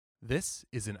This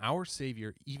is an Our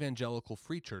Savior Evangelical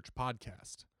Free Church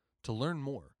podcast. To learn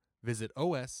more, visit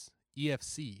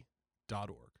osefc.org.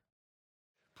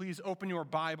 Please open your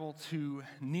Bible to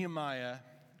Nehemiah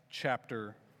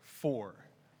chapter 4.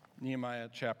 Nehemiah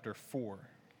chapter 4.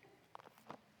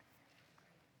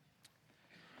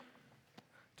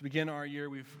 To begin our year,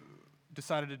 we've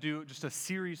decided to do just a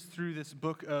series through this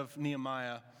book of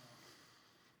Nehemiah,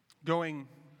 going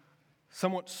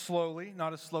somewhat slowly,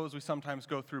 not as slow as we sometimes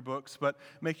go through books, but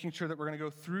making sure that we're going to go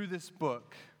through this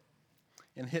book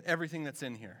and hit everything that's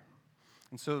in here.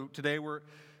 And so today we're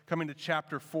coming to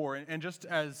chapter 4. And just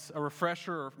as a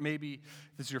refresher, or maybe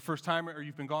this is your first time or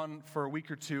you've been gone for a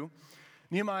week or two,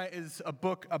 Nehemiah is a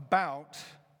book about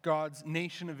God's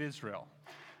nation of Israel.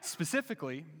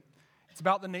 Specifically, it's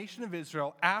about the nation of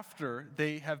Israel after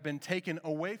they have been taken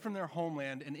away from their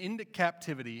homeland and into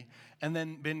captivity and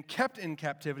then been kept in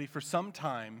captivity for some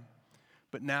time,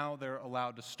 but now they're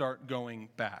allowed to start going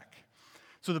back.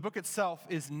 So the book itself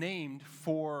is named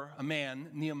for a man,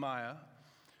 Nehemiah,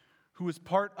 who was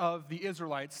part of the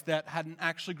Israelites that hadn't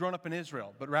actually grown up in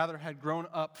Israel, but rather had grown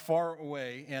up far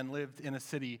away and lived in a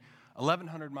city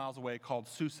 1,100 miles away called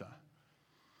Susa.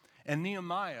 And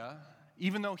Nehemiah,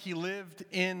 even though he lived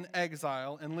in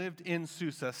exile and lived in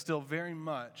Susa, still very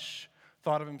much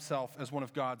thought of himself as one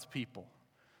of God's people.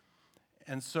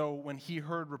 And so when he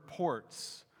heard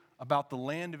reports about the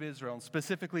land of Israel, and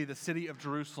specifically the city of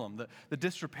Jerusalem, the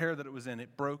disrepair that it was in,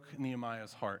 it broke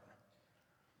Nehemiah's heart.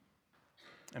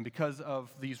 And because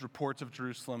of these reports of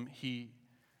Jerusalem, he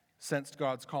sensed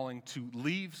God's calling to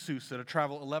leave Susa, to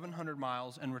travel 1,100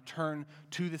 miles and return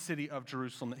to the city of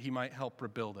Jerusalem that he might help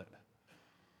rebuild it.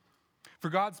 For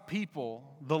God's people,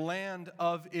 the land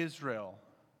of Israel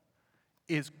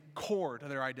is core to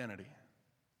their identity.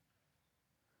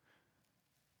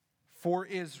 For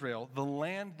Israel, the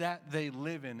land that they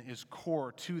live in is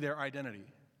core to their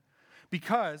identity.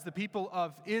 Because the people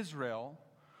of Israel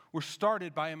were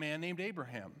started by a man named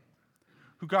Abraham,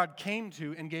 who God came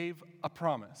to and gave a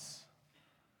promise.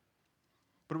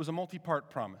 But it was a multi-part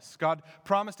promise. God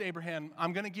promised Abraham,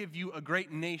 I'm going to give you a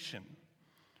great nation,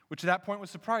 which at that point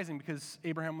was surprising because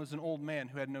Abraham was an old man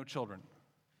who had no children.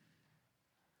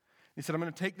 He said, I'm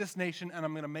going to take this nation and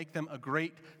I'm going to make them a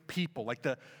great people, like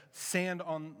the sand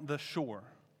on the shore,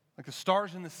 like the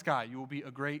stars in the sky. You will be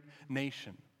a great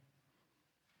nation.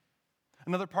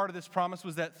 Another part of this promise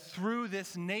was that through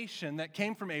this nation that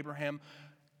came from Abraham,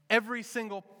 every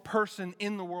single person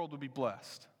in the world would be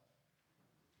blessed.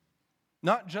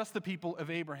 Not just the people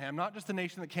of Abraham, not just the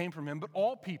nation that came from him, but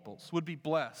all peoples would be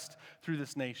blessed through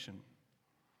this nation.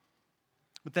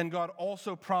 But then God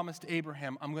also promised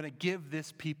Abraham, I'm going to give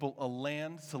this people a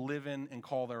land to live in and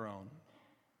call their own.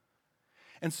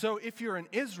 And so if you're an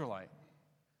Israelite,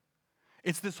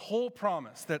 it's this whole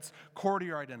promise that's core to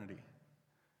your identity.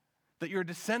 That you're a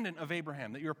descendant of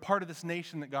Abraham, that you're a part of this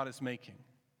nation that God is making.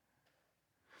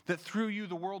 That through you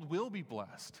the world will be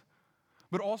blessed.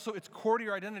 But also it's core to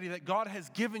your identity that God has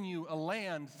given you a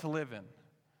land to live in.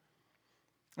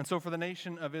 And so for the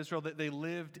nation of Israel, that they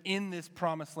lived in this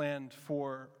promised land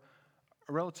for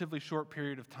a relatively short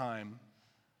period of time,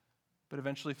 but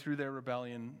eventually through their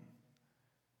rebellion,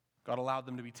 God allowed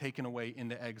them to be taken away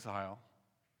into exile.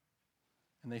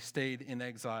 And they stayed in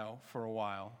exile for a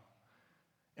while.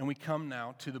 And we come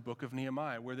now to the book of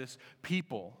Nehemiah, where this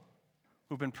people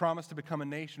who've been promised to become a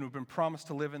nation, who've been promised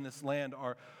to live in this land,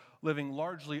 are living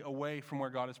largely away from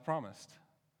where God has promised.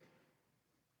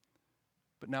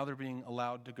 But now they're being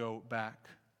allowed to go back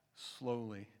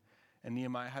slowly. And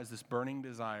Nehemiah has this burning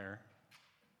desire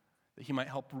that he might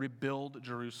help rebuild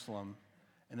Jerusalem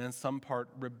and in some part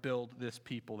rebuild this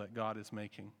people that God is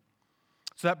making.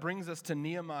 So that brings us to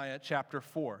Nehemiah chapter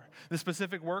 4. The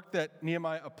specific work that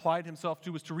Nehemiah applied himself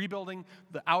to was to rebuilding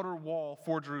the outer wall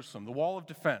for Jerusalem, the wall of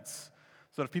defense,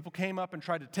 so that if people came up and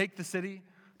tried to take the city,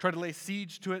 tried to lay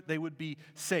siege to it, they would be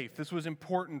safe. This was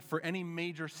important for any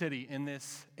major city in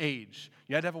this age.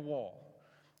 You had to have a wall.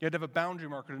 You had to have a boundary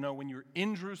marker to know when you're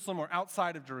in Jerusalem or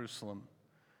outside of Jerusalem,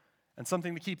 and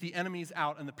something to keep the enemies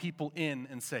out and the people in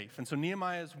and safe. And so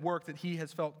Nehemiah's work that he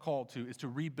has felt called to is to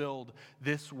rebuild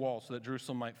this wall so that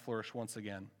Jerusalem might flourish once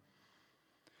again.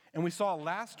 And we saw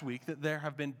last week that there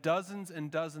have been dozens and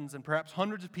dozens and perhaps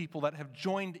hundreds of people that have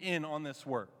joined in on this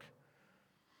work.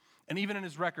 And even in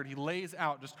his record, he lays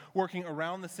out just working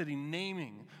around the city,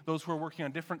 naming those who are working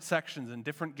on different sections and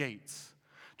different gates,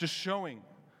 just showing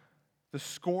the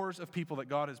scores of people that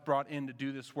God has brought in to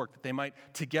do this work, that they might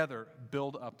together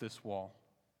build up this wall.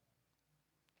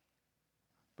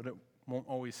 But it won't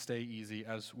always stay easy,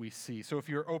 as we see. So if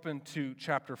you're open to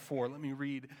chapter 4, let me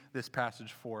read this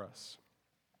passage for us.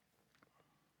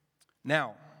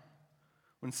 Now,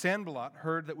 When Sanballat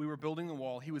heard that we were building the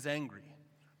wall, he was angry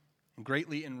and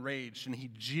greatly enraged, and he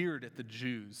jeered at the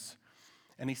Jews.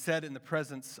 And he said in the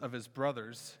presence of his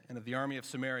brothers and of the army of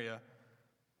Samaria,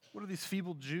 "What are these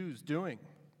feeble Jews doing?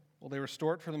 Will they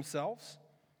restore it for themselves?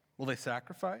 Will they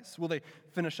sacrifice? Will they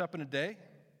finish up in a day?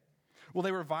 Will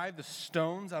they revive the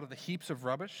stones out of the heaps of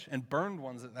rubbish and burned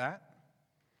ones at that?"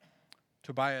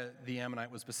 Tobiah the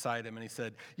Ammonite was beside him, and he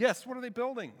said, "Yes, what are they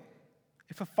building?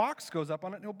 If a fox goes up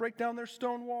on it, he'll break down their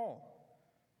stone wall.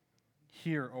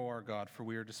 Hear, O our God, for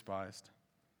we are despised.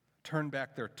 Turn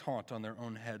back their taunt on their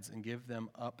own heads and give them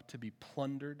up to be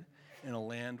plundered in a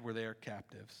land where they are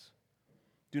captives.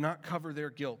 Do not cover their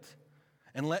guilt,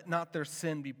 and let not their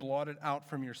sin be blotted out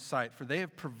from your sight, for they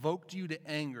have provoked you to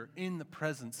anger in the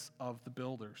presence of the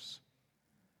builders."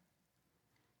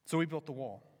 So we built the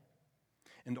wall,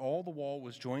 and all the wall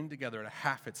was joined together at a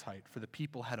half its height, for the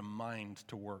people had a mind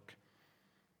to work.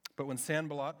 But when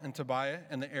Sanballat and Tobiah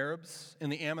and the Arabs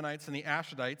and the Ammonites and the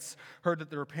Ashdodites heard that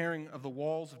the repairing of the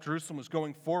walls of Jerusalem was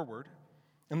going forward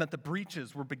and that the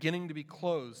breaches were beginning to be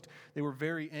closed, they were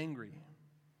very angry.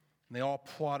 And they all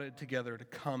plotted together to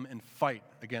come and fight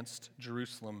against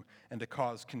Jerusalem and to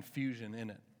cause confusion in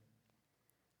it.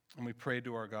 And we prayed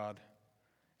to our God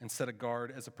and set a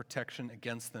guard as a protection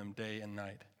against them day and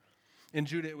night. In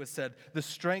Judah it was said, "The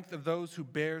strength of those who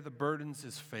bear the burdens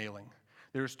is failing.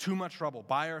 There is too much rubble.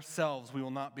 By ourselves we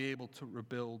will not be able to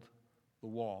rebuild the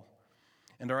wall."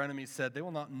 And our enemies said, "They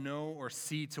will not know or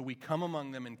see till we come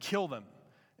among them and kill them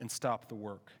and stop the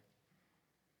work."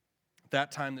 At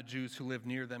that time the Jews who lived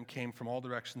near them came from all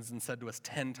directions and said to us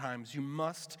 10 times, "You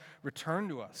must return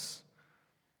to us."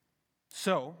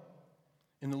 So,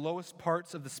 in the lowest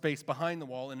parts of the space behind the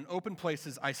wall, and in open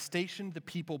places, I stationed the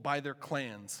people by their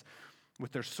clans,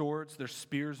 with their swords, their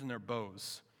spears, and their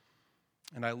bows.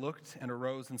 And I looked and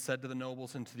arose and said to the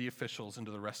nobles and to the officials and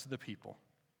to the rest of the people,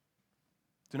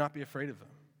 "Do not be afraid of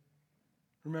them.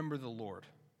 Remember the Lord,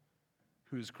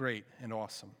 who is great and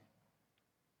awesome.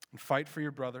 And fight for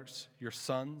your brothers, your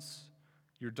sons,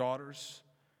 your daughters,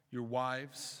 your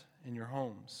wives, and your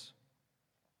homes."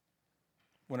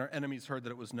 When our enemies heard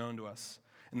that it was known to us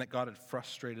and that God had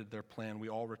frustrated their plan, we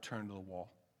all returned to the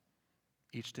wall,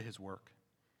 each to his work.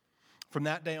 From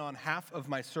that day on, half of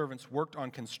my servants worked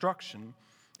on construction,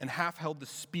 and half held the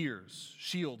spears,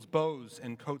 shields, bows,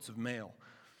 and coats of mail.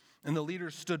 And the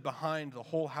leaders stood behind the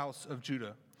whole house of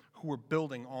Judah, who were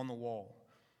building on the wall.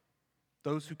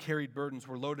 Those who carried burdens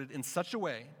were loaded in such a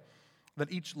way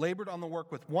that each labored on the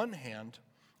work with one hand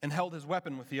and held his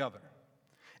weapon with the other.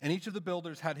 And each of the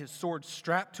builders had his sword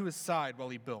strapped to his side while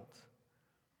he built.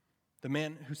 The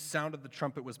man who sounded the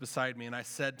trumpet was beside me, and I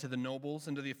said to the nobles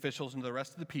and to the officials and to the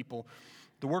rest of the people,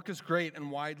 "The work is great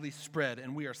and widely spread,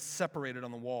 and we are separated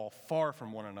on the wall, far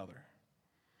from one another.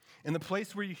 In the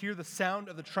place where you hear the sound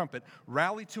of the trumpet,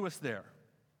 rally to us there.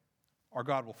 Our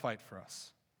God will fight for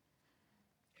us."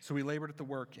 So we labored at the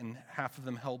work, and half of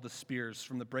them held the spears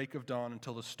from the break of dawn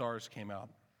until the stars came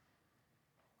out.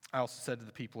 I also said to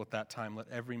the people at that time, "Let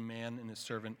every man and his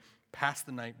servant pass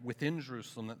the night within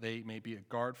Jerusalem, that they may be a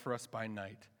guard for us by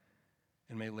night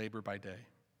and may labor by day."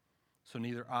 So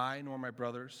neither I nor my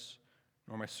brothers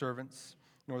nor my servants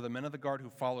nor the men of the guard who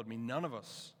followed me, none of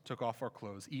us took off our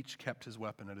clothes. Each kept his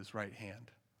weapon at his right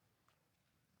hand.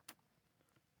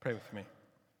 Pray with me.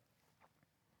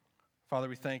 Father,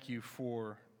 we thank you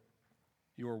for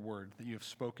your word, that you have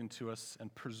spoken to us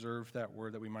and preserved that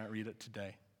word that we might read it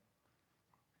today.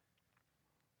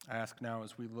 I ask now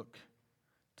as we look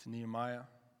to Nehemiah,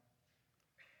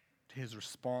 to his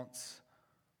response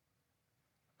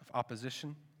of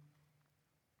opposition,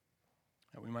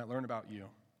 that we might learn about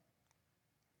you,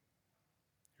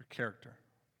 your character,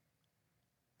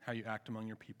 how you act among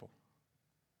your people.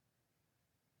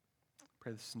 I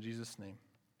pray this in Jesus' name.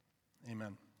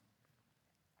 Amen.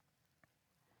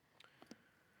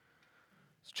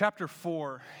 So chapter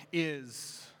 4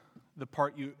 is the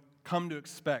part you come to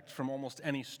expect from almost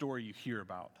any story you hear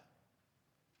about.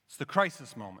 It's the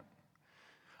crisis moment.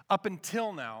 Up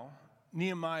until now,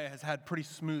 Nehemiah has had pretty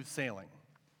smooth sailing.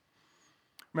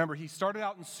 Remember, he started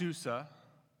out in Susa,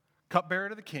 cupbearer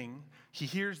to the king. He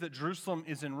hears that Jerusalem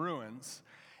is in ruins,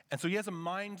 and so he has a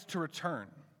mind to return.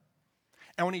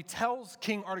 And when he tells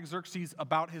King Artaxerxes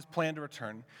about his plan to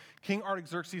return, King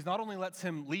Artaxerxes not only lets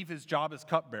him leave his job as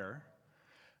cupbearer,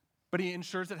 but he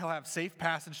ensures that he'll have safe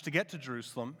passage to get to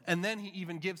Jerusalem, and then he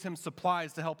even gives him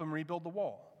supplies to help him rebuild the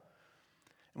wall.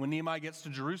 And when Nehemiah gets to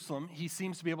Jerusalem, he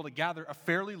seems to be able to gather a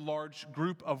fairly large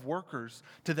group of workers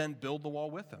to then build the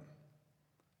wall with him.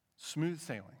 Smooth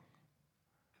sailing.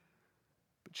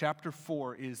 But chapter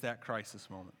 4 is that crisis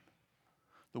moment.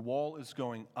 The wall is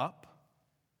going up,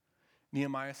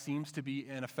 Nehemiah seems to be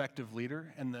an effective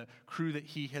leader, and the crew that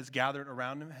he has gathered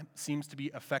around him seems to be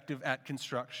effective at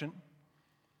construction.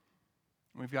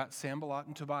 We've got Sanballat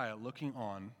and Tobiah looking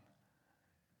on,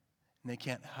 and they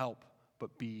can't help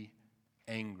but be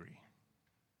angry.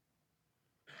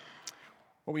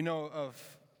 What we know of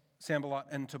Sanballat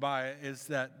and Tobiah is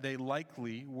that they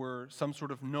likely were some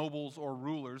sort of nobles or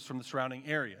rulers from the surrounding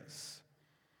areas.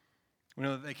 We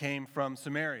know that they came from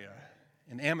Samaria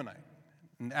and Ammonite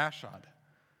and Ashdod,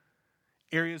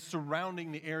 areas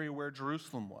surrounding the area where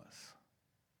Jerusalem was.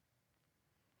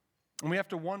 And we have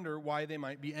to wonder why they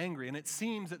might be angry. And it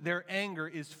seems that their anger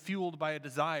is fueled by a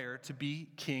desire to be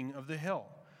king of the hill.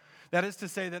 That is to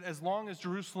say that as long as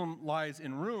Jerusalem lies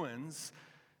in ruins,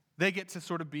 they get to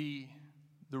sort of be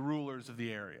the rulers of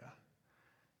the area.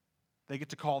 They get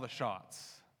to call the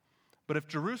shots. But if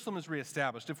Jerusalem is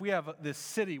reestablished, if we have this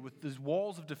city with these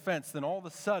walls of defense, then all of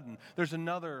a sudden there's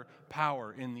another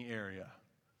power in the area.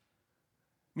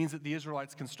 It means that the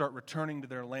Israelites can start returning to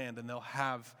their land and they'll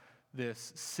have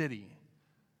this city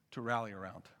to rally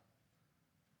around.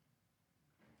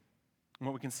 And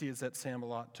what we can see is that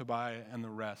Sanballat, Tobiah, and the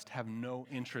rest have no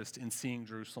interest in seeing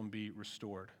Jerusalem be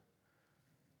restored.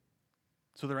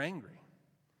 So they're angry.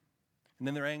 And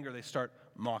in their anger, they start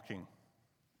mocking.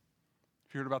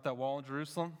 Have you heard about that wall in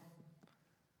Jerusalem?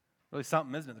 Really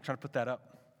something, isn't it? They're trying to put that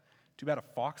up. Too bad a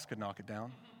fox could knock it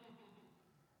down.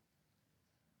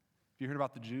 Have you heard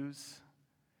about the Jews?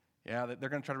 Yeah, they're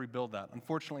going to try to rebuild that.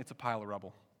 Unfortunately, it's a pile of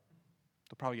rubble.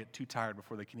 They'll probably get too tired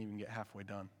before they can even get halfway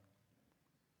done.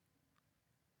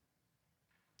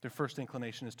 Their first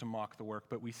inclination is to mock the work,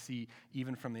 but we see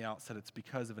even from the outset it's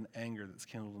because of an anger that's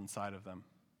kindled inside of them.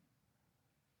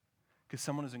 Because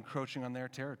someone is encroaching on their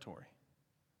territory.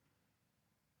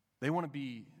 They want to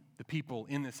be the people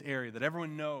in this area that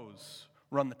everyone knows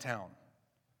run the town.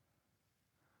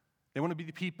 They want to be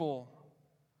the people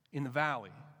in the valley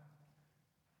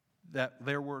that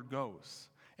their word goes.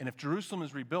 And if Jerusalem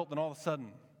is rebuilt, then all of a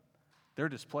sudden they're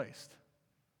displaced.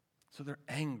 So they're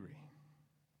angry.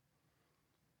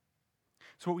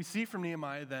 So what we see from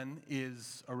Nehemiah then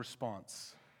is a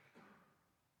response.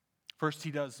 First, he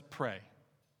does pray.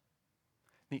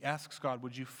 And he asks God,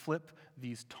 would you flip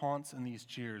these taunts and these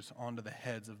jeers onto the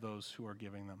heads of those who are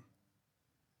giving them?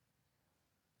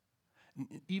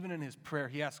 And even in his prayer,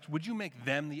 he asks, would you make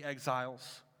them the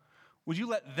exiles? Would you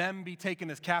let them be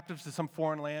taken as captives to some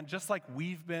foreign land, just like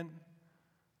we've been?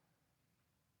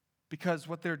 Because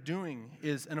what they're doing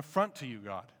is an affront to you,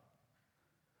 God.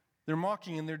 They're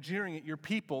mocking and they're jeering at your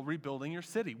people rebuilding your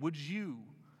city. Would you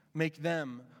make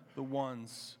them the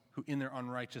ones who in their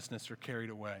unrighteousness are carried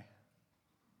away?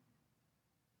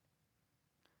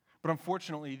 But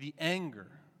unfortunately, the anger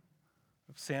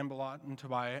of Sanballat and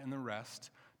Tobiah and the rest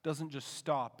doesn't just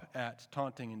stop at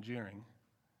taunting and jeering.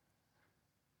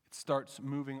 It starts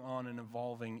moving on and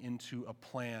evolving into a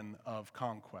plan of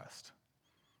conquest.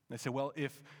 They say, well,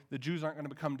 if the Jews aren't going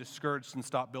to become discouraged and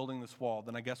stop building this wall,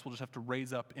 then I guess we'll just have to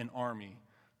raise up an army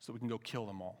so we can go kill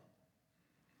them all.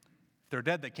 If they're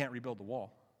dead, they can't rebuild the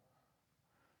wall.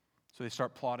 So they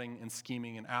start plotting and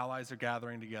scheming, and allies are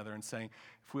gathering together and saying,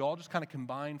 if we all just kind of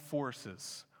combine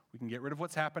forces, we can get rid of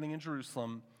what's happening in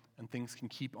Jerusalem, and things can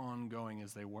keep on going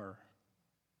as they were.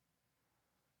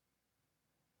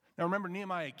 Now remember,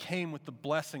 Nehemiah came with the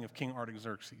blessing of King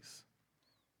Artaxerxes.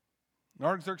 And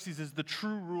Artaxerxes is the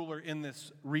true ruler in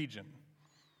this region.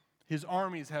 His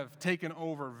armies have taken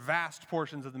over vast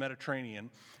portions of the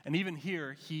Mediterranean, and even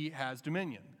here he has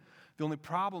dominion. The only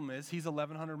problem is he's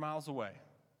 1,100 miles away.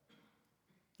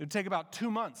 It would take about 2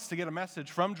 months to get a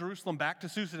message from Jerusalem back to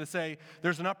Susa to say,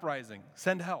 there's an uprising,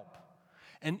 send help.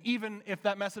 And even if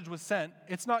that message was sent,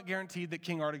 it's not guaranteed that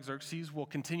King Artaxerxes will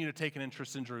continue to take an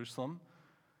interest in Jerusalem.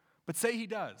 But say he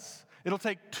does. It'll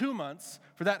take 2 months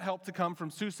for that help to come from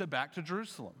Susa back to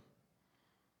Jerusalem.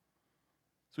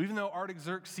 So even though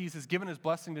Artaxerxes has given his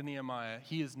blessing to Nehemiah,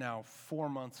 he is now 4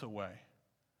 months away.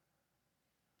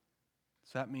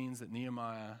 So that means that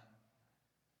Nehemiah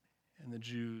and the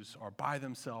Jews are by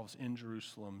themselves in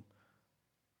Jerusalem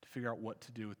to figure out what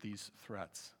to do with these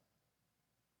threats.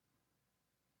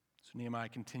 So Nehemiah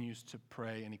continues to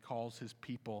pray, and he calls his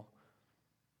people.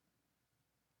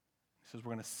 He says,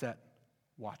 we're going to set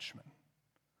watchmen.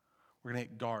 We're going to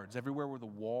get guards. Everywhere where the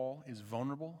wall is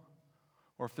vulnerable,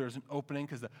 or if there's an opening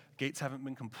because the gates haven't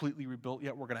been completely rebuilt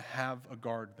yet, we're going to have a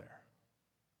guard there.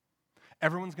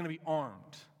 Everyone's going to be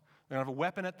armed. They're going to have a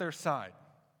weapon at their side.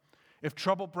 If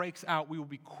trouble breaks out, we will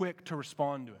be quick to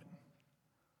respond to it.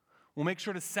 We'll make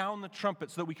sure to sound the trumpet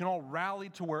so that we can all rally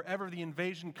to wherever the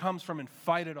invasion comes from and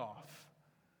fight it off.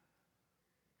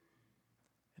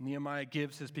 And Nehemiah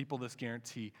gives his people this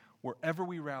guarantee. wherever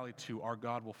we rally to, our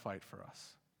God will fight for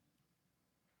us.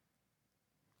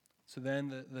 So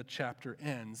then the chapter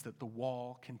ends that the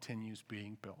wall continues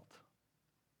being built.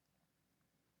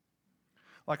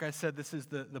 Like I said, this is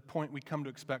the point we come to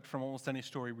expect from almost any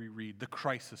story we read, the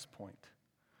crisis point,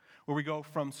 where we go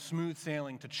from smooth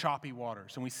sailing to choppy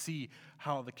waters, and we see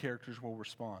how the characters will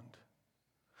respond.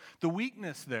 The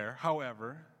weakness there,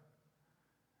 however,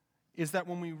 is that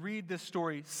when we read this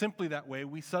story simply that way,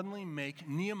 we suddenly make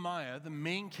Nehemiah the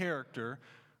main character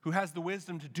who has the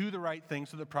wisdom to do the right thing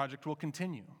so the project will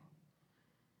continue.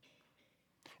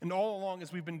 And all along,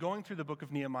 as we've been going through the book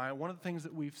of Nehemiah, one of the things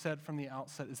that we've said from the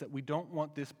outset is that we don't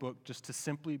want this book just to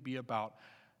simply be about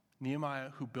Nehemiah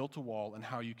who built a wall and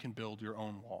how you can build your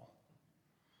own wall.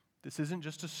 This isn't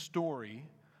just a story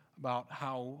about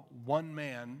how one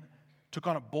man took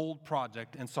on a bold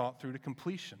project and saw it through to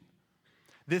completion.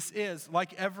 This is,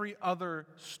 like every other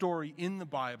story in the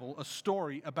Bible, a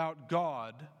story about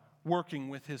God working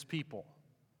with his people.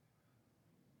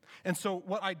 And so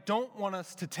what I don't want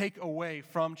us to take away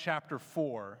from chapter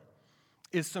 4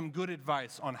 is some good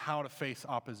advice on how to face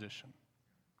opposition.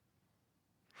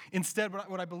 Instead,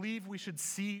 what I believe we should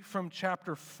see from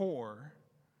chapter 4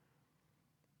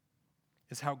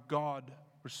 is how God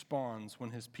responds when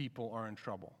his people are in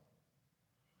trouble.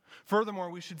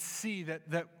 Furthermore, we should see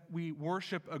that we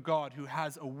worship a God who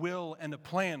has a will and a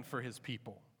plan for his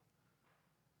people.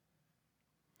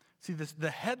 See, the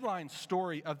headline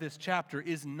story of this chapter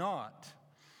is not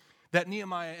that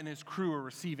Nehemiah and his crew are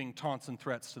receiving taunts and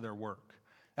threats to their work.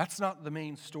 That's not the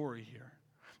main story here.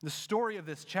 The story of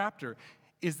this chapter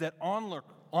is that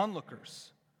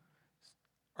onlookers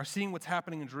are seeing what's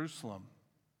happening in Jerusalem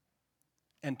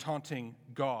and taunting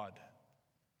God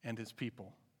and his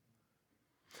people.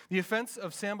 The offense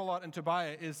of Sanballat and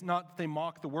Tobiah is not that they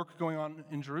mock the work going on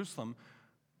in Jerusalem,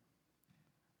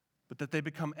 but that they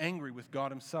become angry with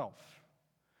God himself.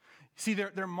 See,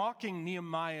 they're mocking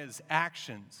Nehemiah's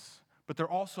actions, but they're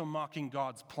also mocking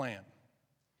God's plan.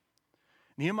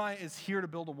 Nehemiah is here to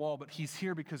build a wall, but he's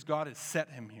here because God has set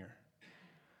him here.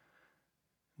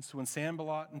 And so when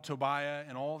Sanballat and Tobiah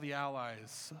and all the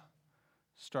allies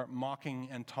start mocking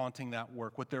and taunting that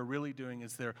work, what they're really doing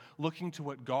is they're looking to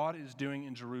what God is doing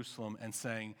in Jerusalem and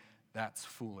saying, that's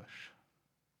foolish.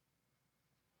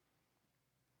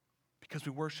 Because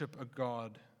we worship a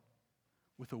God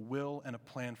with a will and a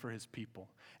plan for his people.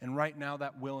 And right now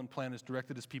that will and plan is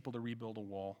directed his people to rebuild a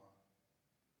wall.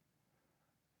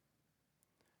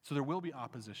 So there will be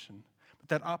opposition. But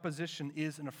that opposition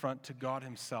is an affront to God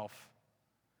himself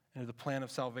and to the plan of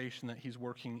salvation that he's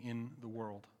working in the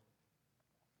world.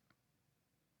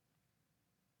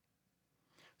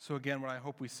 So again, what I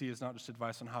hope we see is not just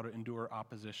advice on how to endure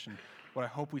opposition. What I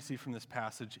hope we see from this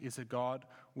passage is a God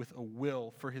with a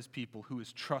will for his people who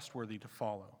is trustworthy to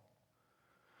follow.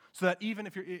 So that even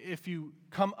if you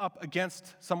come up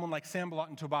against someone like Sanballat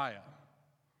and Tobiah,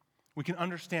 we can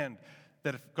understand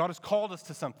that if God has called us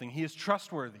to something, he is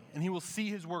trustworthy and he will see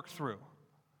his work through.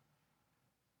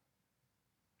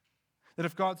 That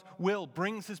if God's will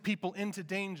brings his people into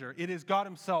danger, it is God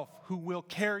himself who will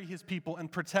carry his people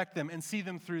and protect them and see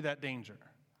them through that danger.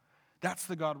 That's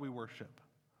the God we worship.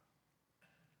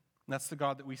 And that's the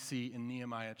God that we see in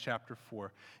Nehemiah chapter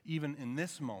 4, even in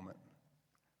this moment,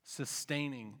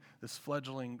 sustaining this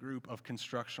fledgling group of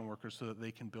construction workers so that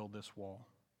they can build this wall.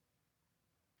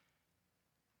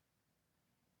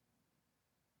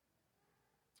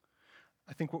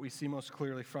 I think what we see most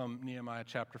clearly from Nehemiah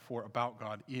chapter 4 about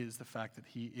God is the fact that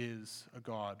he is a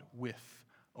God with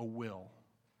a will.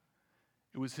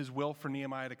 It was his will for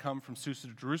Nehemiah to come from Susa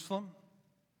to Jerusalem.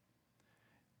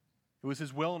 It was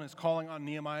his will and his calling on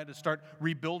Nehemiah to start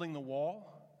rebuilding the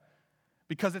wall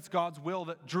because it's God's will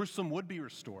that Jerusalem would be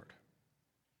restored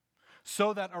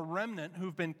so that a remnant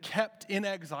who've been kept in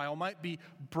exile might be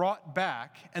brought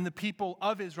back and the people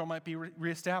of Israel might be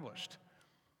reestablished.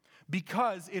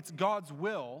 Because it's God's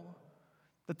will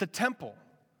that the temple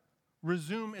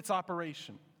resume its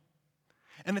operation.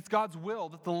 And it's God's will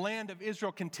that the land of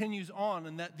Israel continues on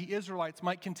and that the Israelites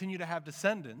might continue to have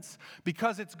descendants,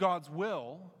 because it's God's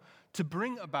will to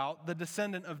bring about the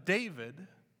descendant of David,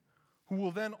 who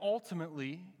will then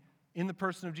ultimately, in the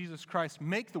person of Jesus Christ,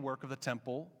 make the work of the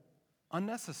temple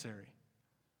unnecessary.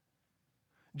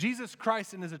 Jesus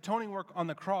Christ and his atoning work on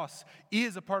the cross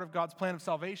is a part of God's plan of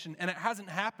salvation, and it hasn't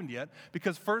happened yet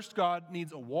because first God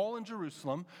needs a wall in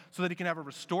Jerusalem so that he can have a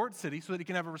restored city, so that he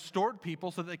can have a restored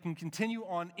people, so that they can continue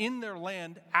on in their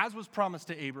land as was promised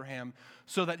to Abraham,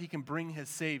 so that he can bring his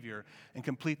Savior and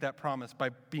complete that promise by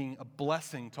being a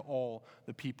blessing to all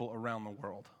the people around the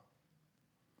world.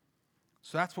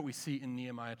 So that's what we see in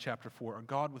Nehemiah chapter 4, a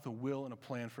God with a will and a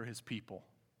plan for his people.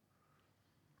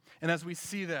 And as we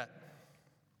see that,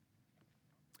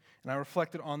 and I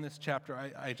reflected on this chapter,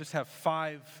 I just have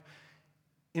 5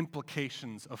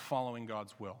 implications of following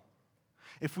God's will.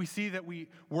 If we see that we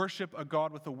worship a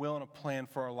God with a will and a plan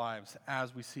for our lives,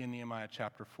 as we see in Nehemiah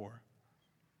chapter 4,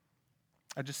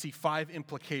 I just see 5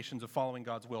 implications of following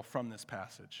God's will from this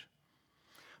passage.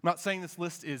 I'm not saying this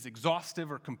list is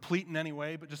exhaustive or complete in any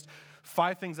way, but just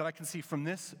 5 things that I can see from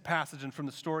this passage and from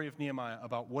the story of Nehemiah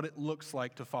about what it looks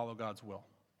like to follow God's will.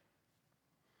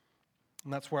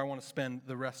 And that's where I want to spend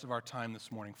the rest of our time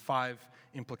this morning. 5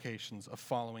 implications of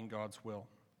following God's will.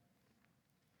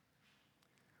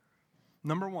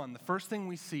 Number 1, the first thing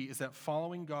we see is that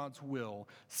following God's will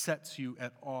sets you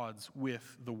at odds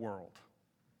with the world.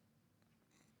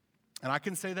 And I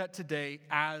can say that today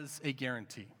as a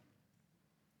guarantee.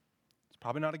 It's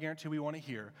probably not a guarantee we want to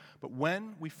hear, but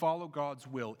when we follow God's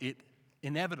will, it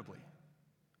inevitably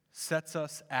sets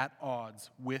us at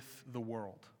odds with the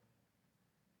world.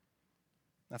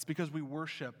 That's because we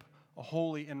worship a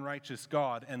holy and righteous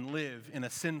God and live in a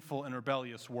sinful and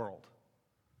rebellious world.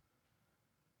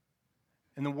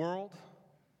 And the world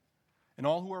and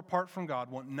all who are apart from God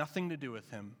want nothing to do with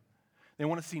him. They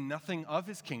want to see nothing of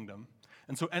his kingdom.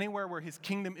 And so anywhere where his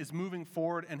kingdom is moving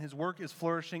forward and his work is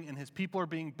flourishing and his people are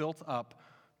being built up,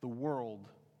 the world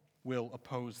will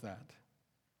oppose that.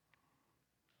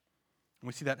 And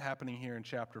we see that happening here in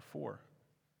chapter 4.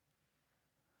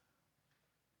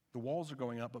 The walls are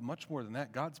going up, but much more than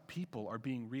that, God's people are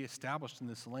being reestablished in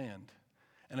this land.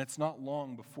 And it's not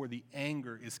long before the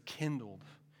anger is kindled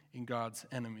in God's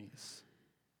enemies.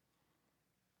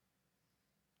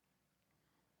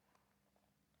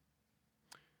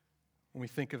 When we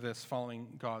think of this, following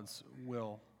God's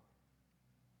will,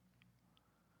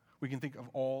 we can think of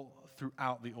all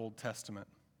throughout the Old Testament,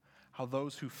 how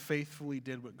those who faithfully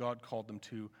did what God called them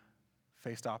to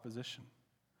faced opposition.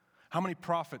 How many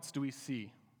prophets do we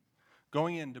see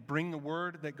going in to bring the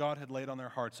word that God had laid on their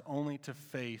hearts only to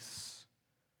face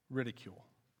ridicule,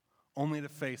 only to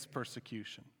face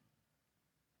persecution?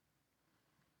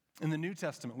 In the New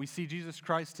Testament, we see Jesus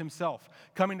Christ himself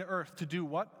coming to earth to do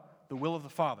what? The will of the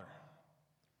Father.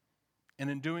 And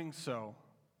in doing so,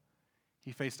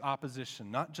 he faced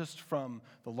opposition, not just from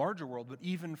the larger world, but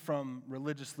even from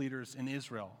religious leaders in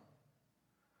Israel.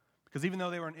 Because even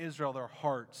though they were in Israel, their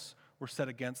hearts were set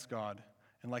against God.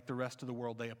 And like the rest of the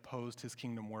world, they opposed his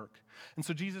kingdom work. And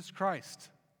so Jesus Christ,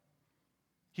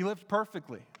 he lived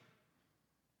perfectly.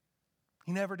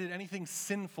 He never did anything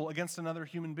sinful against another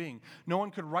human being. No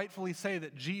one could rightfully say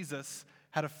that Jesus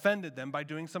had offended them by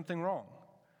doing something wrong.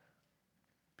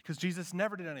 Because Jesus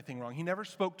never did anything wrong. He never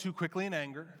spoke too quickly in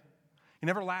anger. He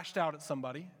never lashed out at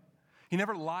somebody. He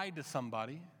never lied to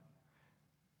somebody.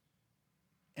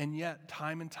 And yet,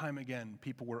 time and time again,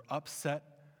 people were upset,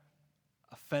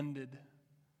 offended,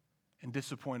 and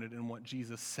disappointed in what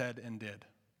Jesus said and did.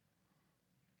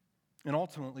 And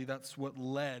ultimately, that's what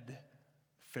led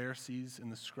Pharisees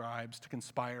and the scribes to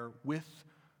conspire with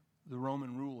the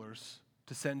Roman rulers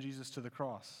to send Jesus to the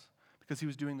cross, because he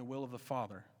was doing the will of the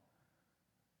Father.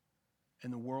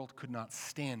 And the world could not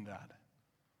stand that.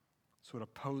 So it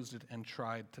opposed it and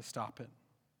tried to stop it.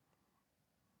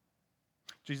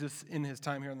 Jesus, in his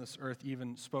time here on this earth,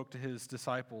 even spoke to his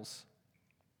disciples.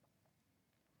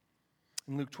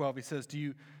 In Luke 12, he says, "Do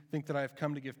you think that I have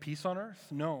come to give peace on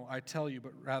earth? No, I tell you,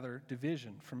 but rather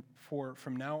division. For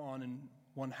from now on in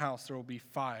one house there will be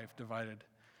 5 divided,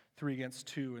 3 against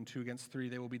 2 and 2 against 3.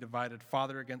 They will be divided,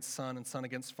 father against son and son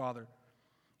against father,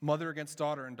 mother against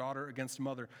daughter and daughter against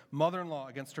mother, mother-in-law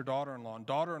against her daughter-in-law and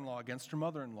daughter-in-law against her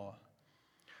mother-in-law."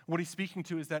 What he's speaking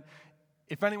to is that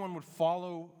if anyone would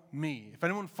follow me, if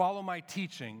anyone follow my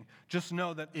teaching, just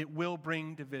know that it will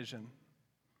bring division.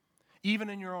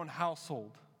 Even in your own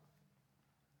household.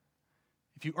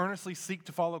 If you earnestly seek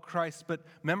to follow Christ, but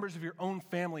members of your own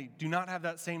family do not have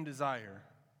that same desire,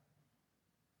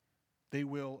 they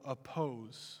will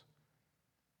oppose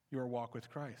your walk with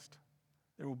Christ.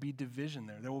 There will be division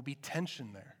there. There will be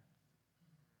tension there.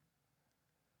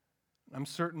 I'm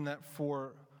certain that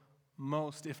for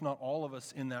most, if not all of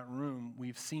us in that room,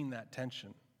 we've seen that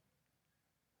tension.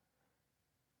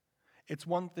 It's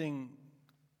one thing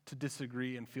to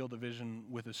disagree and feel division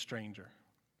with a stranger.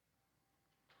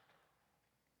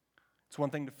 It's one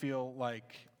thing to feel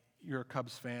like you're a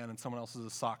Cubs fan and someone else is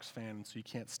a Sox fan, and so you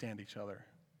can't stand each other.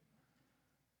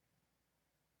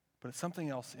 But it's something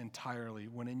else entirely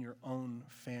when in your own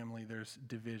family there's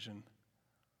division.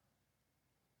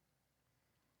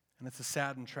 And it's a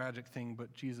sad and tragic thing,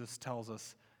 but Jesus tells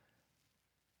us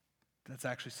that's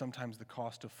actually sometimes the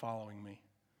cost of following me.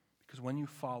 Because when you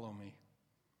follow me,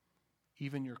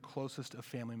 even your closest of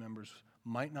family members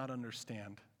might not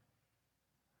understand.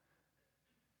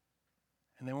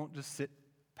 And they won't just sit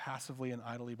passively and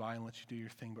idly by and let you do your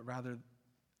thing, but rather,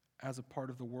 as a part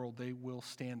of the world, they will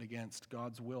stand against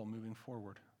God's will moving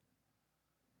forward.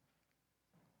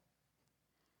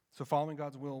 So following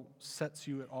God's will sets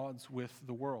you at odds with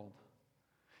the world.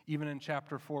 Even in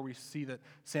chapter 4, we see that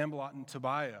Sanballat and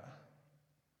Tobiah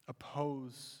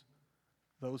oppose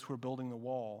those who are building the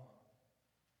wall.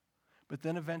 But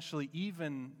then eventually,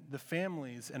 even the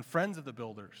families and friends of the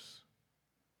builders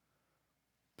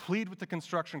plead with the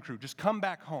construction crew, just come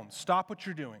back home, stop what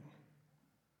you're doing.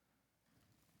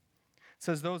 It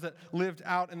says those that lived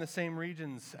out in the same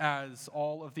regions as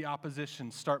all of the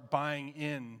opposition start buying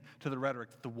in to the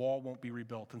rhetoric that the wall won't be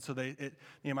rebuilt. And so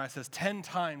Nehemiah says 10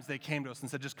 times they came to us and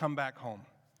said, just come back home.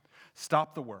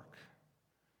 Stop the work.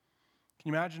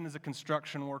 Can you imagine as a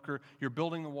construction worker, you're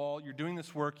building the wall, you're doing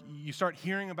this work, you start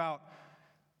hearing about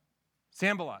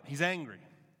Sanballat. He's angry.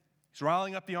 He's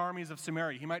riling up the armies of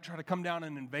Samaria. He might try to come down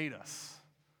and invade us.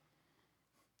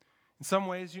 In some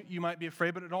ways, you might be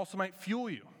afraid, but it also might fuel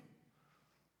you.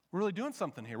 We're really doing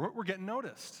something here. We're getting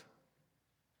noticed.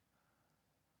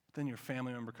 But then your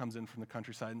family member comes in from the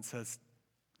countryside and says,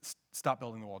 stop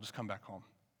building the wall, just come back home.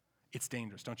 It's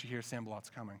dangerous. Don't you hear Sanballat's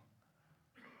coming?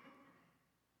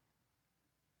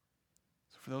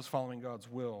 So for those following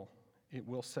God's will, it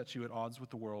will set you at odds with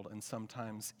the world and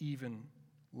sometimes even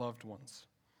loved ones.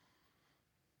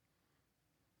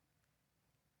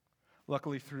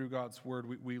 Luckily, through God's word,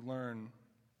 we learn,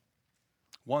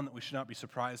 one, that we should not be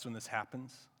surprised when this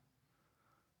happens.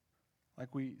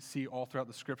 Like we see all throughout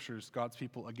the scriptures, God's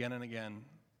people again and again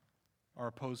are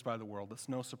opposed by the world. It's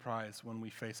no surprise when we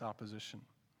face opposition.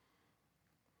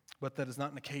 But that is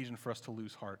not an occasion for us to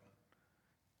lose heart,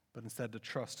 but instead to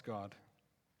trust God.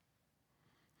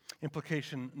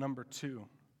 Implication number 2.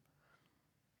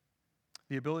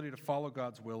 The ability to follow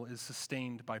God's will is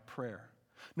sustained by prayer.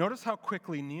 Notice how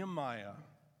quickly Nehemiah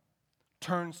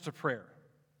turns to prayer.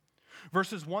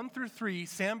 Verses 1 through 3,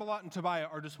 Sanballat and Tobiah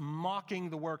are just mocking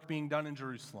the work being done in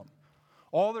Jerusalem.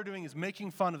 All they're doing is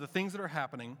making fun of the things that are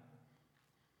happening.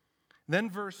 Then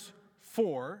verse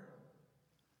 4,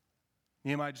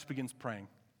 Nehemiah just begins praying.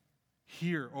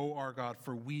 Hear, O our God,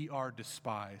 for we are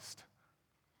despised.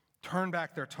 Turn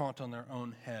back their taunt on their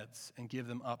own heads and give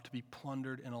them up to be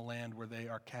plundered in a land where they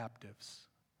are captives.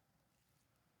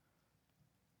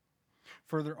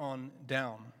 Further on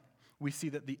down, we see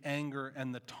that the anger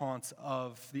and the taunts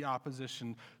of the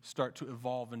opposition start to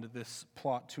evolve into this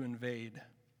plot to invade.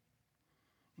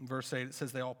 In verse 8, it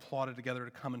says they all plotted together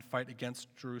to come and fight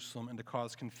against Jerusalem and to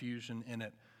cause confusion in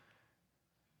it.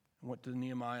 And what did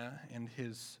Nehemiah and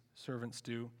his servants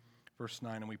do? Verse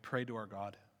 9, and we prayed to our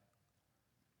God.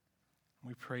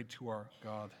 We prayed to our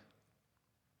God.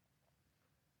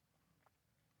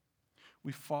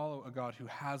 We follow a God who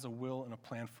has a will and a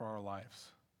plan for our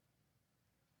lives.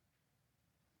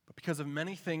 But because of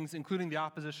many things, including the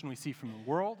opposition we see from the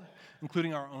world,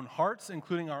 including our own hearts,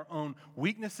 including our own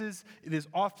weaknesses, it is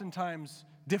oftentimes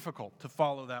difficult to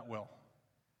follow that will.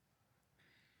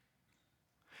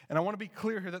 And I want to be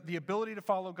clear here that the ability to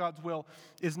follow God's will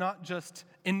is not just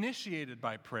initiated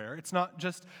by prayer. It's not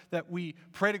just that we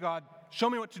pray to God, show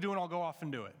me what to do and I'll go off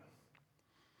and do it.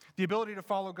 The ability to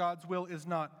follow God's will is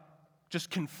not just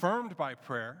confirmed by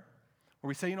prayer, where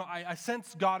we say, I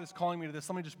sense God is calling me to this.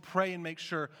 Let me just pray and make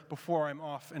sure before I'm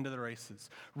off into the races.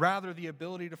 Rather, the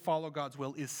ability to follow God's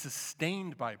will is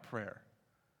sustained by prayer.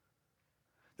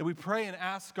 That we pray and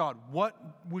ask God, what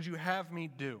would you have me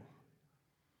do?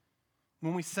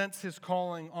 When we sense his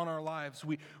calling on our lives,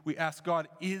 we ask God,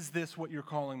 is this what you're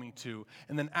calling me to?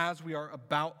 And then as we are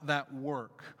about that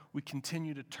work, we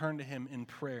continue to turn to him in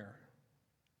prayer.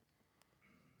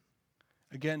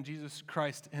 Again, Jesus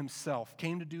Christ himself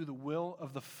came to do the will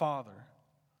of the Father.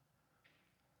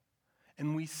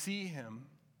 And we see him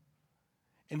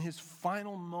in his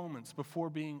final moments before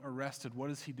being arrested.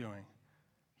 What is he doing?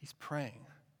 He's praying.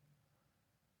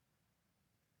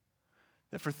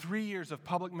 That for 3 years of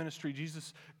public ministry,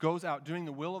 Jesus goes out doing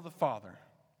the will of the Father,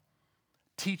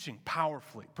 teaching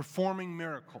powerfully, performing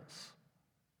miracles.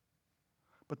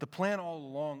 But the plan all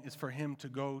along is for him to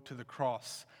go to the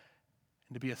cross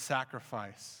and to be a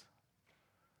sacrifice.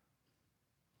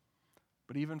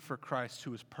 But even for Christ,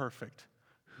 who was perfect,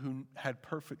 who had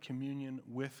perfect communion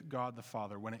with God the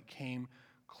Father, when it came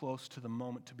close to the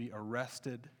moment to be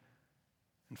arrested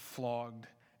and flogged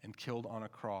and killed on a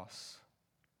cross,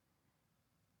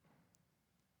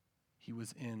 he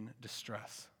was in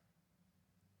distress.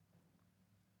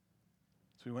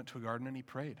 So he went to a garden and he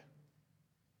prayed.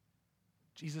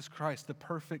 Jesus Christ, the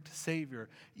perfect Savior,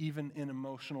 even in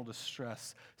emotional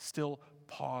distress, still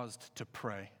paused to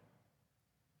pray.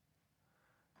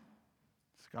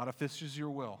 God, if this is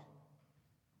your will,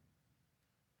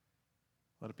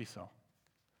 let it be so.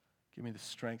 Give me the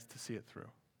strength to see it through.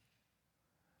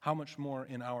 How much more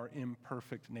in our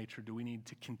imperfect nature do we need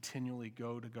to continually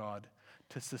go to God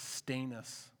to sustain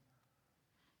us,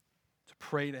 to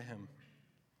pray to Him,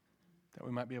 that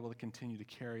we might be able to continue to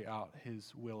carry out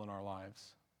His will in our lives?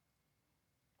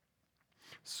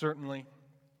 Certainly,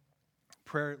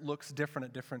 prayer looks different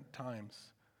at different times.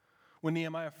 When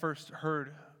Nehemiah first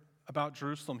heard about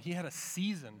Jerusalem, he had a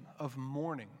season of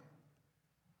mourning.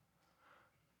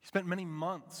 He spent many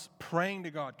months praying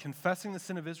to God, confessing the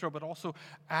sin of Israel, but also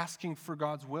asking for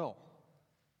God's will.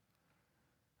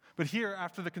 But here,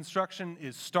 after the construction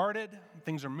is started,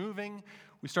 things are moving,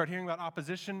 we start hearing about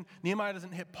opposition. Nehemiah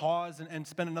doesn't hit pause and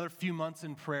spend another few months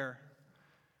in prayer.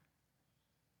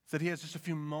 Instead, he has just a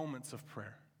few moments of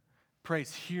prayer.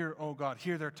 Prays, hear, oh God,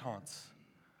 hear their taunts.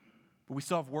 But we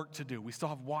still have work to do. We still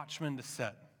have watchmen to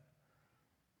set.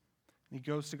 And he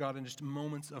goes to God in just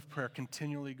moments of prayer,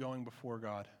 continually going before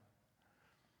God.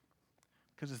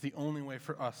 Because it's the only way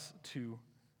for us to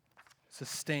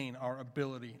sustain our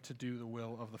ability to do the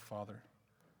will of the Father.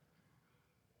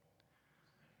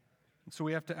 And so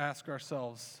we have to ask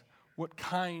ourselves, what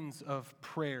kinds of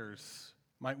prayers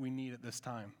might we need at this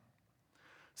time?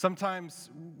 Sometimes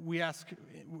we ask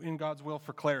in God's will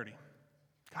for clarity.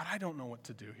 God, I don't know what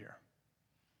to do here.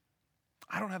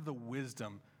 I don't have the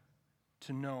wisdom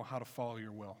to know how to follow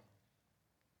your will.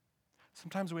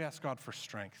 Sometimes we ask God for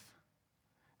strength.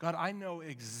 God, I know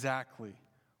exactly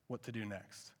what to do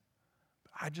next.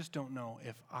 But I just don't know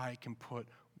if I can put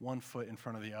one foot in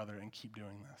front of the other and keep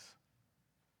doing this.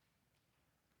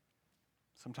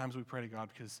 Sometimes we pray to God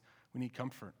because we need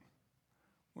comfort.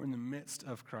 We're in the midst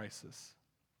of crisis.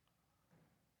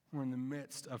 We're in the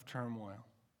midst of turmoil.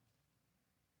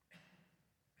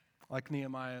 Like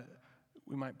Nehemiah,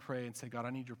 we might pray and say, God, I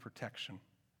need your protection.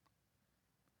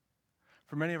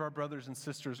 For many of our brothers and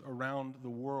sisters around the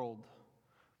world,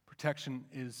 protection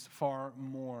is far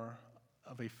more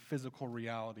of a physical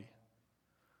reality,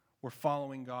 where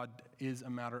following God is a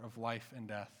matter of life and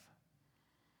death.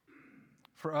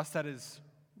 For us, that is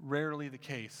rarely the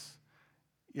case,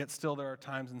 yet still there are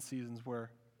times and seasons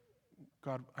where,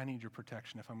 God, I need your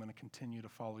protection if I'm going to continue to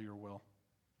follow your will.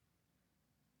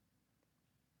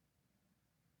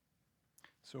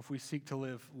 So if we seek to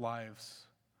live lives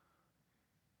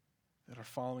that are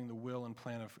following the will and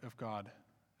plan of God,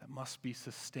 that must be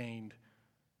sustained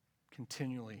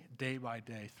continually, day by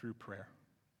day, through prayer.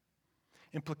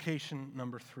 Implication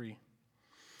number 3.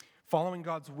 Following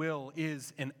God's will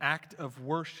is an act of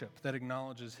worship that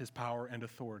acknowledges his power and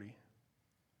authority.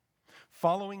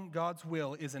 Following God's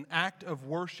will is an act of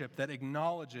worship that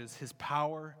acknowledges his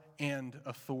power and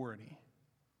authority.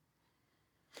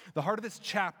 The heart of this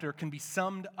chapter can be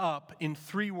summed up in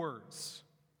 3 words.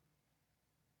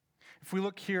 If we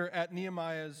look here at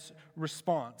Nehemiah's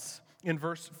response in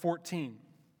verse 14,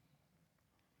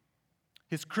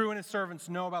 his crew and his servants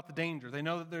know about the danger. They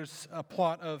know that there's a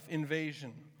plot of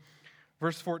invasion.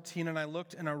 Verse 14, and I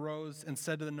looked and arose and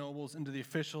said to the nobles and to the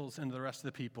officials and to the rest of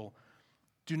the people,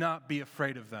 do not be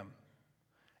afraid of them.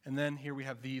 And then here we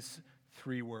have these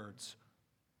 3 words.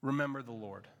 Remember the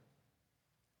Lord,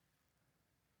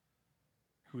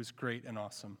 who is great and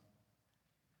awesome.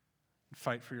 And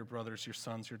fight for your brothers, your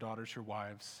sons, your daughters, your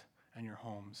wives, and your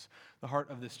homes. The heart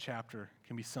of this chapter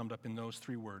can be summed up in those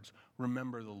 3 words.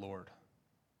 Remember the Lord.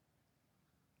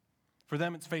 For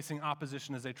them, it's facing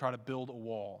opposition as they try to build a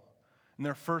wall. And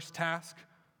their first task,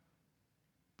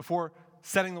 before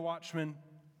setting the watchmen,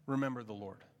 remember the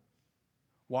Lord.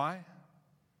 Why?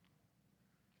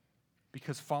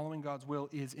 Because following God's will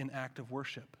is an act of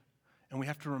worship. And we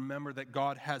have to remember that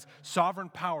God has sovereign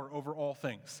power over all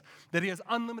things, that he has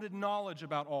unlimited knowledge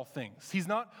about all things. He's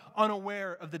not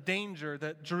unaware of the danger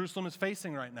that Jerusalem is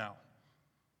facing right now.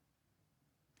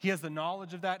 He has the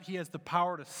knowledge of that. He has the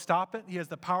power to stop it. He has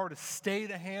the power to stay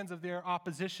the hands of their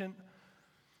opposition.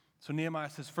 So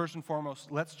Nehemiah says, first and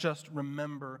foremost, let's just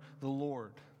remember the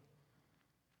Lord.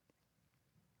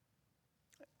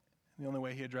 The only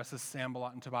way he addresses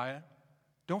Sanballat and Tobiah,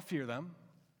 don't fear them.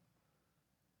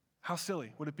 How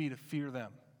silly would it be to fear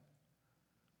them?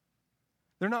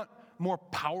 They're not more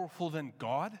powerful than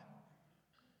God.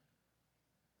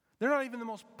 They're not even the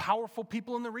most powerful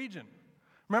people in the region.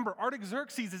 Remember,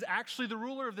 Artaxerxes is actually the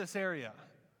ruler of this area.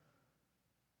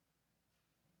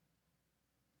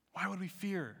 Why would we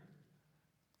fear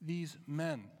these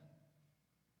men?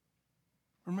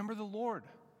 Remember the Lord,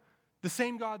 the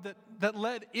same God that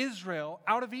led Israel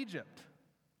out of Egypt.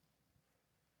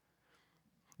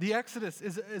 The Exodus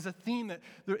is a theme that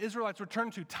the Israelites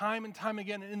return to time and time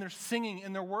again in their singing,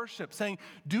 in their worship, saying,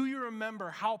 do you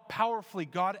remember how powerfully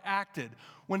God acted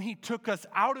when he took us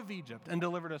out of Egypt and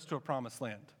delivered us to a promised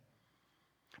land?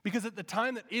 Because at the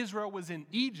time that Israel was in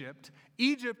Egypt,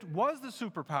 Egypt was the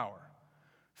superpower.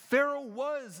 Pharaoh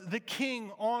was the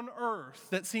king on earth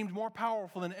that seemed more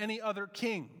powerful than any other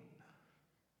king.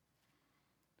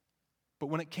 But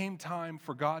when it came time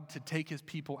for God to take his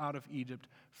people out of Egypt,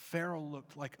 Pharaoh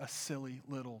looked like a silly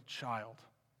little child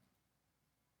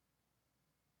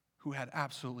who had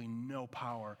absolutely no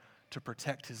power to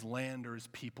protect his land or his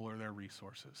people or their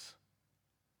resources.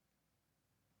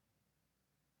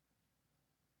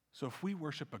 So if we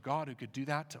worship a God who could do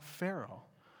that to Pharaoh,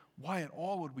 why at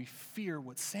all would we fear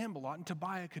what Sanballat and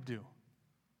Tobiah could do?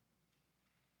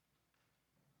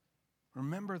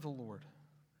 Remember the Lord.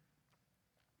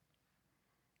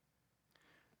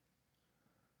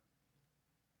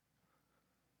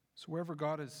 So wherever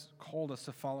God has called us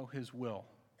to follow his will,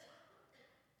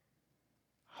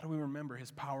 how do we remember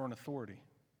his power and authority?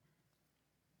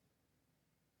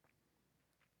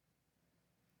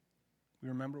 We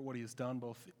remember what he has done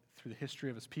both through the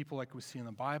history of his people like we see in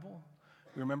the Bible.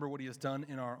 We remember what he has done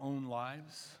in our own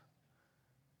lives.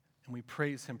 And we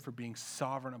praise him for being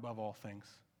sovereign above all things,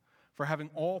 for having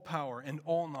all power and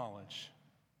all knowledge.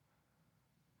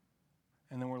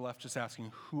 And then we're left just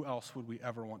asking, who else would we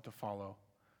ever want to follow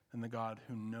than the God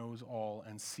who knows all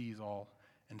and sees all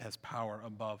and has power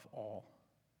above all?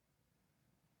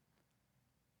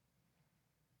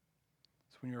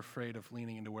 So when you're afraid of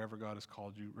leaning into wherever God has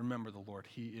called you, remember the Lord.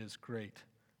 He is great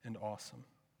and awesome.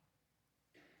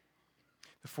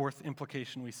 The fourth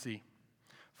implication we see,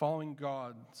 following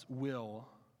God's will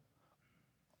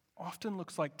often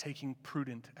looks like taking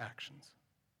prudent actions.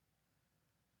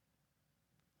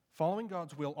 Following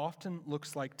God's will often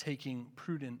looks like taking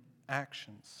prudent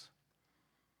actions.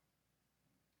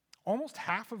 Almost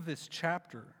half of this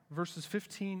chapter, verses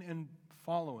 15 and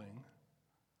following,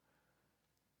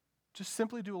 just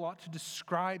simply do a lot to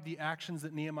describe the actions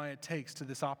that Nehemiah takes to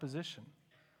this opposition.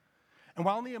 And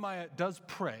while Nehemiah does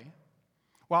pray,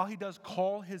 while he does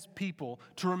call his people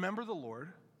to remember the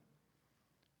Lord,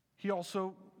 he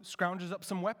also scrounges up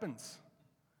some weapons.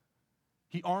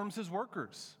 He arms his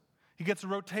workers. He gets a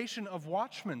rotation of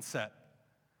watchmen set.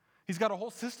 He's got a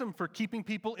whole system for keeping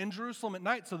people in Jerusalem at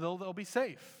night so they'll be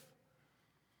safe.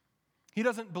 He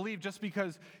doesn't believe just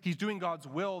because he's doing God's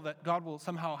will that God will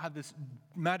somehow have this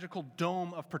magical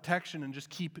dome of protection and just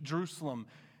keep Jerusalem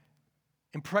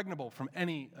impregnable from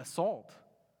any assault.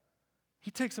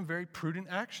 He takes some very prudent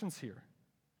actions here.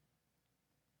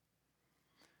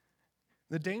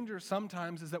 The danger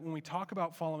sometimes is that when we talk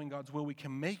about following God's will, we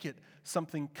can make it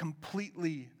something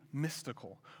completely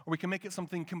mystical, or we can make it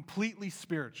something completely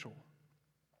spiritual.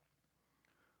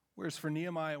 Whereas for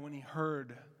Nehemiah, when he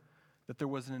heard that there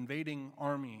was an invading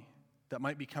army that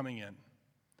might be coming in,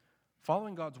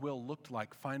 following God's will looked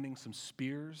like finding some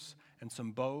spears and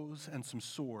some bows and some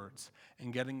swords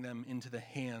and getting them into the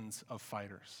hands of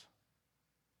fighters.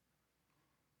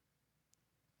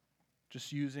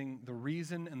 Just using the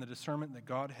reason and the discernment that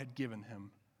God had given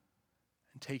him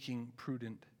and taking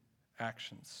prudent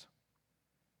actions.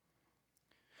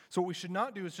 So what we should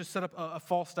not do is just set up a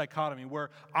false dichotomy where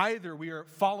either we are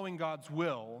following God's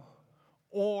will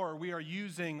or we are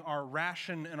using our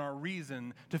ration and our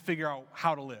reason to figure out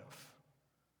how to live.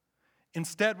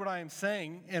 Instead, what I am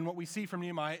saying and what we see from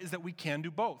Nehemiah is that we can do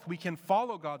both. We can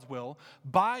follow God's will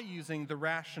by using the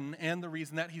ration and the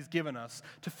reason that he's given us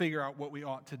to figure out what we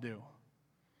ought to do.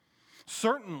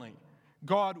 Certainly,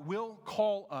 God will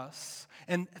call us,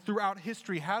 and throughout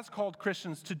history has called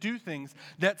Christians to do things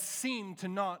that seem to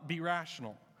not be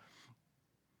rational.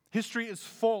 History is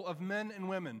full of men and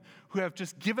women who have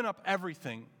just given up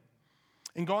everything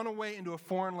and gone away into a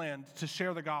foreign land to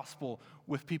share the gospel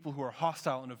with people who are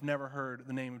hostile and have never heard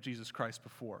the name of Jesus Christ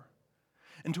before.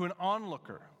 And to an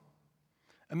onlooker,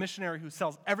 a missionary who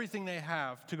sells everything they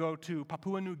have to go to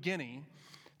Papua New Guinea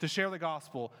to share the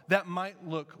gospel, that might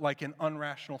look like an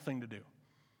unrational thing to do.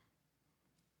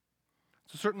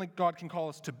 So certainly God can call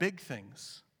us to big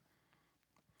things,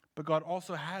 but God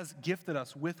also has gifted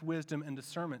us with wisdom and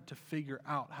discernment to figure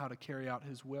out how to carry out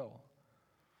his will.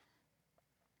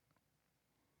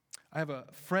 I have a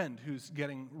friend who's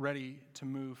getting ready to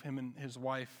move, him and his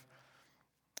wife,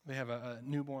 they have a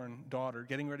newborn daughter,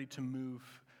 getting ready to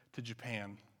move to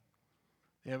Japan.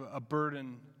 They have a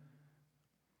burden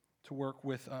to work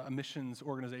with a missions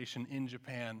organization in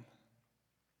Japan.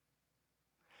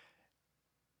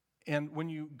 And when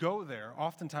you go there,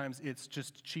 oftentimes it's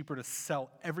just cheaper to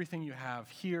sell everything you have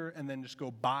here and then just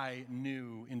go buy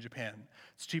new in Japan.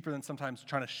 It's cheaper than sometimes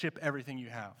trying to ship everything you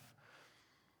have.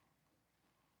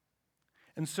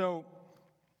 And so,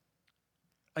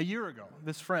 a year ago,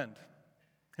 this friend,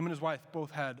 him and his wife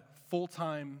both had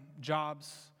full-time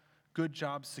jobs, good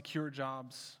jobs, secure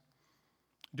jobs,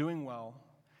 doing well.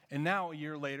 And now, a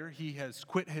year later, he has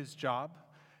quit his job.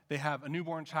 They have a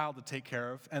newborn child to take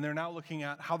care of, and they're now looking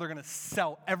at how they're going to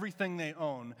sell everything they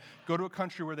own, go to a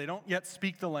country where they don't yet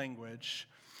speak the language,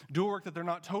 do work that they're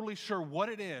not totally sure what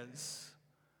it is,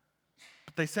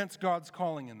 but they sense God's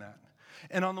calling in that.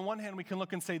 And on the one hand, we can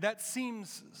look and say, that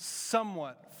seems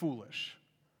somewhat foolish.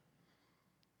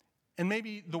 And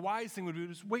maybe the wise thing would be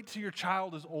just wait till your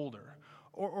child is older,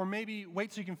 or maybe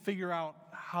wait till you can figure out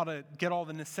how to get all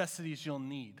the necessities you'll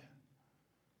need.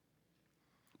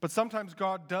 But sometimes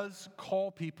God does call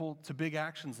people to big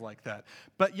actions like that.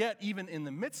 But yet, even in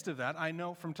the midst of that, I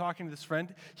know from talking to this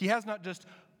friend, he has not just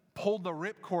pulled the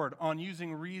ripcord on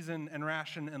using reason and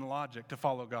ration and logic to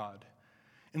follow God.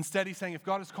 Instead, he's saying, if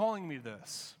God is calling me to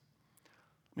this,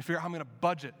 let me figure out how I'm going to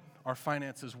budget our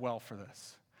finances well for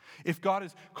this. If God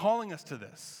is calling us to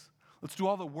this, let's do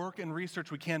all the work and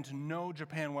research we can to know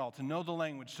Japan well, to know the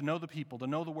language, to know the people, to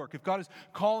know the work. If God is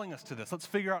calling us to this, let's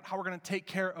figure out how we're going to take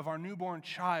care of our newborn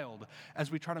child as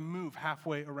we try to move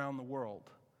halfway around the world.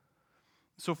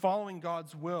 So following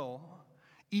God's will,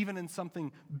 even in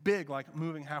something big like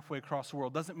moving halfway across the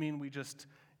world, doesn't mean we just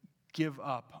give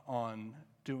up on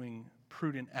doing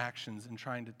prudent actions and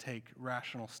trying to take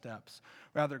rational steps.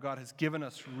 Rather, God has given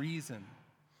us reason.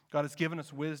 God has given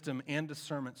us wisdom and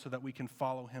discernment so that we can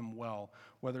follow him well,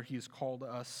 whether he has called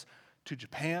us to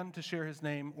Japan to share his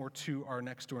name or to our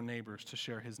next door neighbors to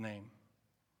share his name.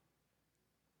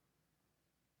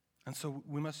 And so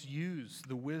we must use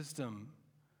the wisdom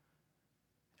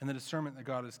and the discernment that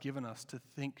God has given us to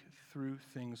think through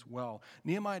things well.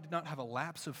 Nehemiah did not have a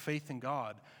lapse of faith in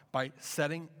God by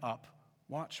setting up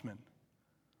watchmen.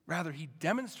 Rather, he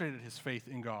demonstrated his faith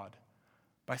in God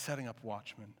by setting up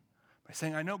watchmen. By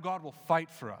saying, I know God will fight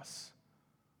for us,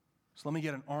 so let me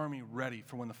get an army ready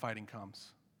for when the fighting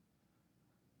comes.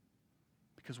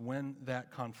 Because when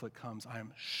that conflict comes, I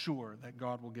am sure that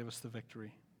God will give us the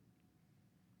victory.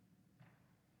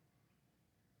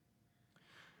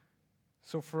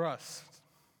 So for us,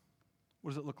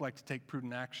 what does it look like to take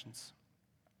prudent actions?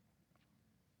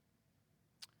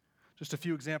 Just a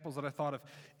few examples that I thought of.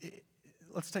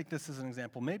 Let's take this as an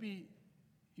example. Maybe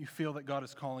you feel that God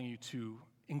is calling you to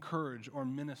encourage or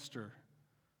minister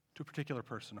to a particular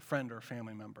person, a friend or a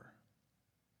family member.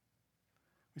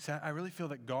 We say, I really feel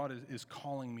that God is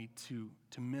calling me to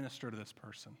minister to this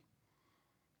person.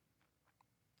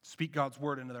 Speak God's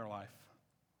word into their life.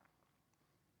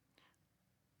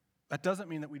 That doesn't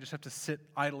mean that we just have to sit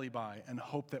idly by and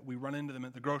hope that we run into them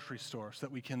at the grocery store so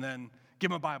that we can then give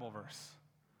them a Bible verse.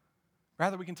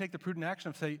 Rather, we can take the prudent action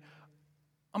of say,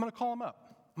 I'm going to call them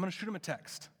up. I'm going to shoot them a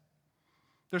text.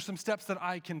 There's some steps that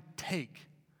I can take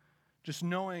just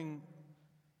knowing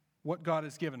what God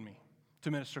has given me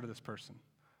to minister to this person.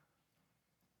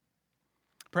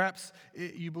 Perhaps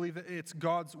you believe that it's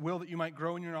God's will that you might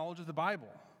grow in your knowledge of the Bible.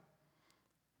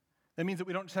 That means that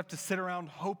we don't just have to sit around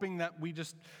hoping that we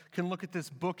just can look at this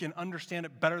book and understand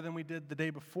it better than we did the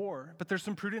day before. But there's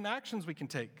some prudent actions we can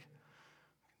take.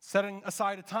 Setting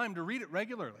aside a time to read it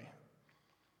regularly.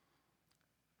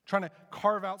 Trying to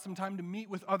carve out some time to meet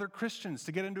with other Christians,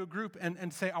 to get into a group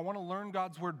and say, I want to learn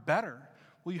God's word better.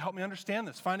 Will you help me understand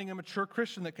this? Finding a mature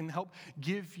Christian that can help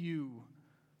give you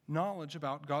knowledge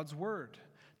about God's word,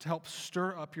 to help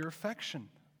stir up your affection.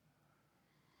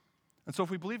 And so if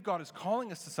we believe God is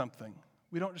calling us to something,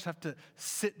 we don't just have to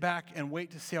sit back and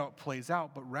wait to see how it plays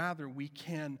out, but rather we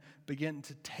can begin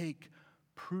to take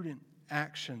prudent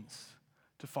actions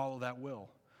to follow that will.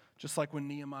 Just like when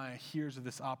Nehemiah hears of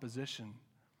this opposition,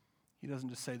 he doesn't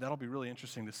just say, that'll be really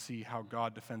interesting to see how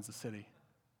God defends the city.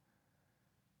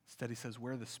 Instead, he says,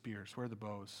 where are the spears? Where are the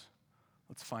bows?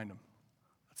 Let's find them.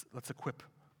 Let's equip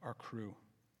our crew.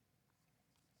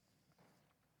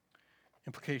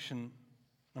 Implication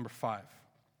number 5.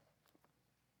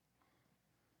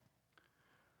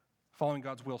 Following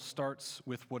God's will starts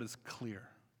with what is clear.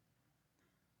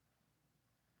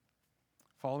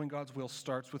 Following God's will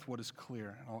starts with what is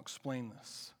clear, and I'll explain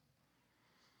this.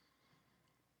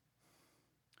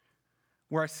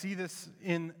 Where I see this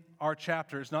in our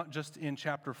chapters, not just in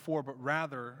chapter 4, but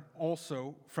rather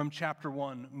also from chapter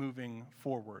 1 moving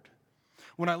forward.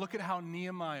 When I look at how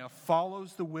Nehemiah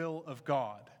follows the will of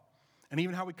God, and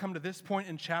even how we come to this point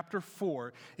in chapter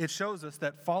 4, it shows us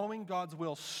that following God's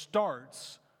will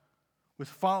starts with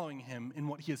following him in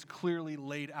what he has clearly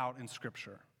laid out in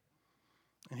Scripture.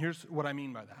 And here's what I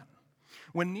mean by that.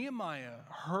 When Nehemiah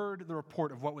heard the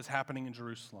report of what was happening in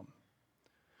Jerusalem,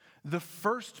 the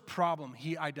first problem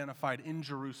he identified in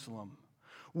Jerusalem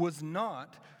was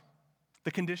not the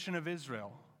condition of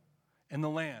Israel and the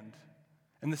land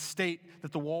and the state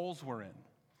that the walls were in.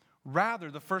 Rather,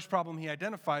 the first problem he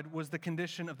identified was the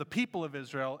condition of the people of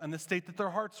Israel and the state that their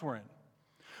hearts were in.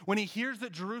 When he hears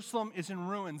that Jerusalem is in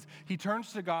ruins, he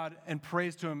turns to God and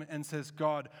prays to him and says,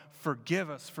 God, forgive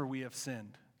us for we have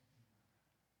sinned.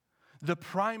 The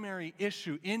primary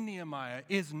issue in Nehemiah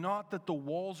is not that the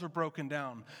walls are broken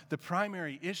down. The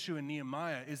primary issue in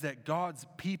Nehemiah is that God's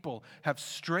people have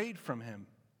strayed from him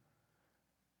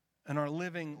and are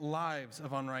living lives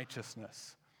of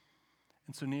unrighteousness.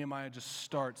 And so Nehemiah just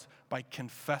starts by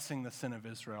confessing the sin of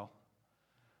Israel,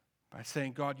 by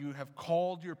saying, God, you have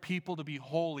called your people to be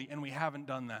holy, and we haven't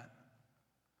done that.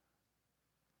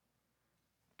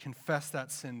 Confess that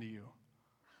sin to you.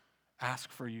 Ask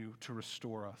for you to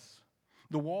restore us.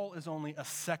 The wall is only a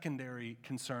secondary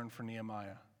concern for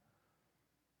Nehemiah.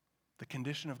 The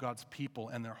condition of God's people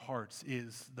and their hearts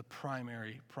is the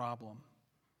primary problem.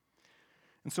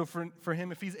 And so for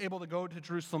him, if he's able to go to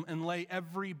Jerusalem and lay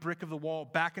every brick of the wall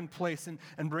back in place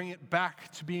and bring it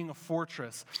back to being a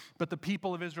fortress, but the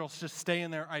people of Israel just stay in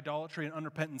their idolatry and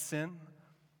unrepentant sin,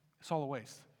 it's all a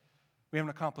waste. We haven't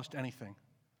accomplished anything.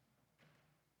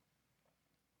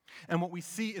 And what we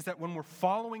see is that when we're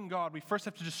following God, we first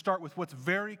have to just start with what's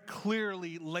very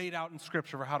clearly laid out in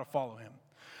Scripture for how to follow him.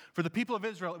 For the people of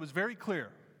Israel, it was very clear.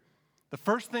 The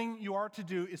first thing you are to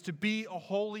do is to be a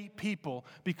holy people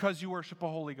because you worship a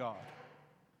holy God.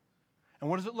 And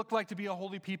what does it look like to be a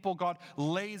holy people? God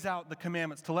lays out the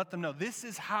commandments to let them know this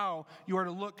is how you are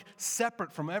to look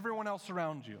separate from everyone else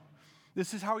around you.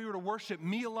 This is how you are to worship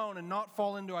me alone and not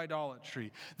fall into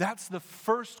idolatry. That's the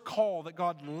first call that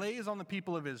God lays on the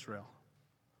people of Israel.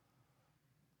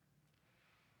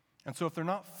 And so if they're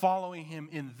not following him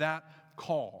in that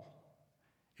call,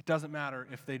 it doesn't matter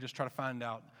if they just try to find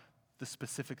out the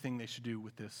specific thing they should do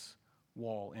with this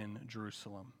wall in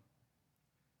Jerusalem.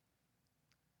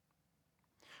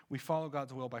 We follow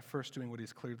God's will by first doing what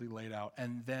he's clearly laid out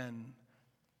and then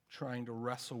trying to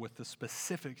wrestle with the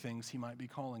specific things he might be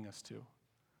calling us to.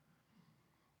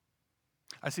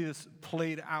 I see this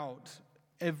played out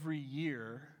every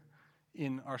year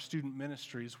in our student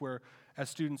ministries where as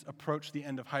students approach the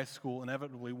end of high school,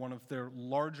 inevitably one of their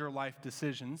larger life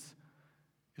decisions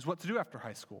is what to do after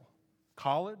high school.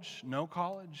 College? No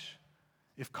college?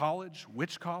 If college,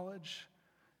 which college?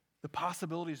 The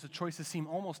possibilities, the choices seem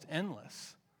almost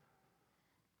endless.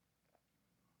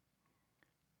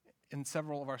 And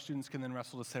several of our students can then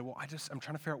wrestle to say, well, I'm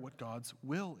trying to figure out what God's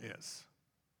will is.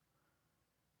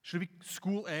 Should it be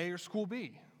school A or school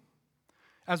B?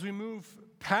 As we move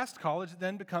past college, it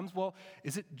then becomes, well,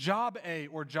 is it job A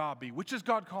or job B? Which is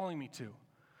God calling me to?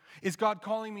 Is God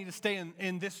calling me to stay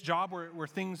in this job where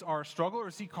things are a struggle, or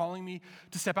is he calling me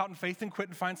to step out in faith and quit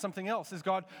and find something else? Is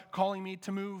God calling me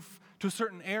to move to a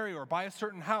certain area or buy a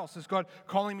certain house? Is God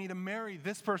calling me to marry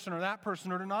this person or that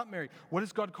person or to not marry? What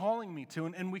is God calling me to?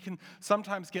 And we can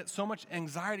sometimes get so much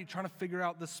anxiety trying to figure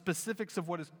out the specifics of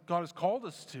what God has called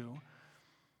us to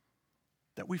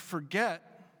that we forget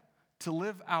to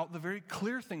live out the very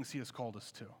clear things he has called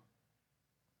us to.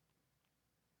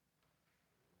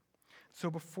 So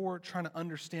before trying to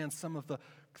understand some of the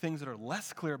things that are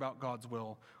less clear about God's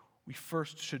will, we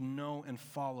first should know and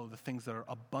follow the things that are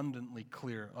abundantly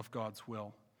clear of God's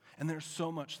will. And there's so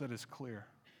much that is clear.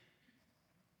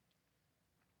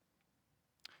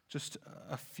 Just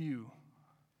a few.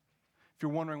 If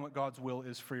you're wondering what God's will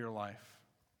is for your life.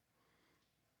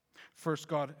 First,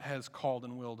 God has called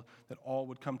and willed that all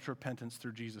would come to repentance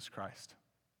through Jesus Christ.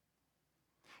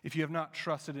 If you have not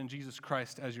trusted in Jesus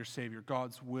Christ as your Savior,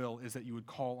 God's will is that you would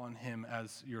call on him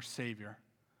as your Savior.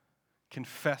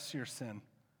 Confess your sin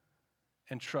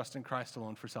and trust in Christ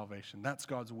alone for salvation. That's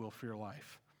God's will for your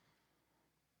life.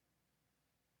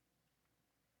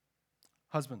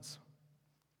 Husbands,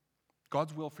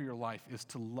 God's will for your life is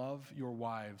to love your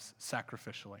wives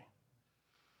sacrificially.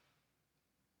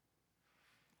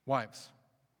 Wives,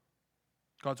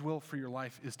 God's will for your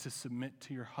life is to submit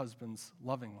to your husbands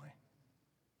lovingly.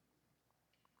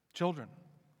 Children,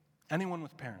 anyone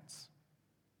with parents,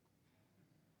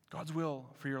 God's will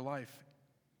for your life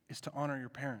is to honor your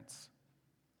parents.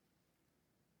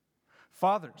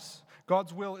 Fathers,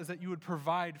 God's will is that you would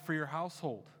provide for your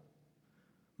household.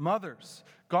 Mothers,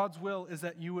 God's will is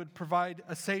that you would provide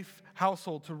a safe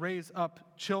household to raise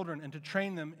up children and to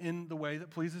train them in the way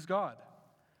that pleases God.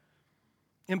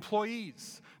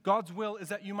 Employees, God's will is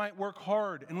that you might work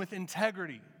hard and with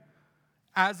integrity,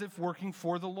 as if working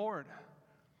for the Lord.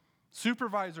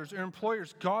 Supervisors or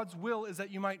employers, God's will is that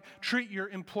you might treat your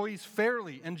employees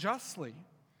fairly and justly.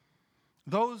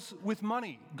 Those with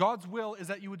money, God's will is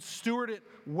that you would steward it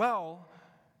well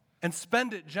and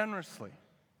spend it generously.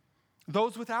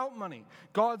 Those without money,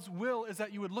 God's will is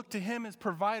that you would look to Him as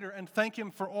provider and thank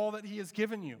Him for all that He has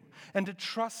given you and to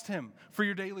trust Him for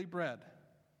your daily bread.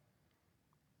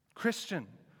 Christian,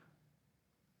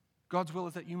 God's will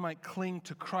is that you might cling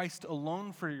to Christ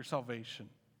alone for your salvation,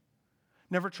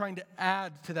 never trying to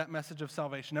add to that message of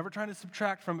salvation, never trying to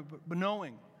subtract from it, but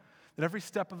knowing that every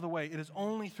step of the way, it is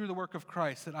only through the work of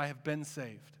Christ that I have been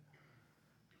saved.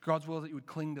 God's will is that you would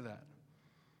cling to that.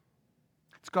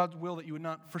 It's God's will that you would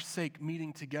not forsake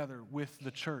meeting together with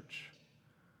the church.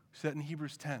 We see that in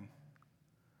Hebrews 10.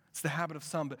 It's the habit of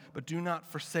some, but do not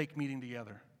forsake meeting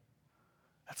together.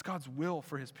 That's God's will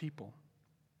for His people.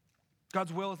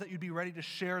 God's will is that you'd be ready to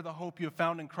share the hope you have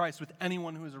found in Christ with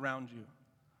anyone who is around you.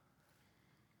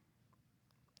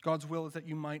 God's will is that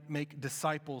you might make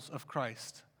disciples of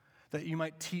Christ, that you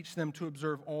might teach them to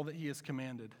observe all that He has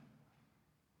commanded.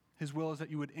 His will is that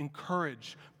you would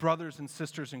encourage brothers and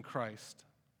sisters in Christ.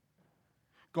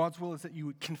 God's will is that you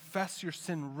would confess your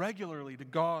sin regularly to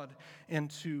God and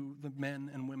to the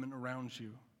men and women around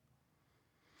you.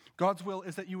 God's will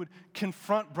is that you would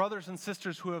confront brothers and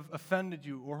sisters who have offended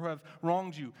you or who have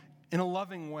wronged you in a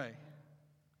loving way.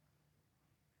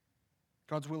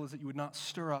 God's will is that you would not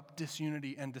stir up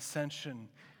disunity and dissension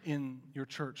in your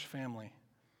church family.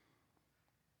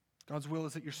 God's will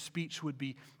is that your speech would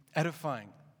be edifying,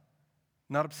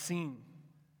 not obscene,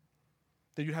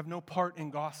 that you have no part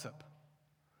in gossip.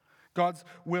 God's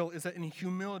will is that in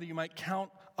humility you might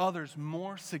count others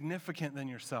more significant than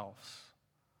yourselves.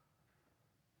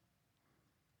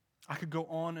 I could go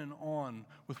on and on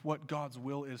with what God's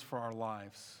will is for our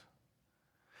lives.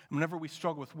 And whenever we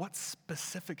struggle with what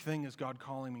specific thing is God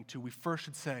calling me to, we first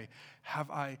should say, have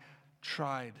I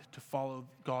tried to follow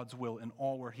God's will in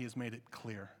all where He has made it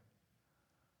clear?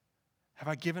 Have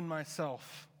I given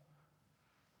myself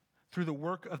through the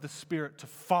work of the Spirit to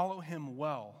follow Him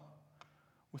well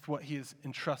with what He has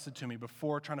entrusted to me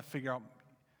before trying to figure out,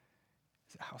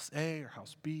 is it house A or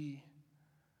house B?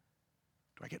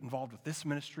 Do I get involved with this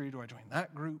ministry? Do I join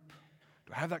that group?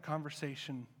 Do I have that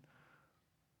conversation?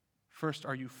 First,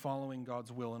 are you following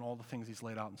God's will in all the things He's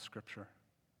laid out in Scripture?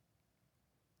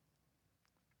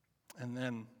 And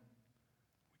then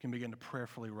we can begin to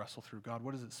prayerfully wrestle through, God,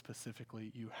 what is it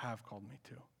specifically you have called me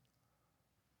to?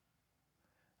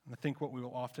 And I think what we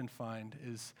will often find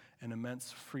is an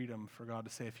immense freedom for God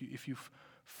to say, if you're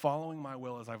following my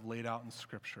will as I've laid out in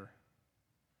Scripture,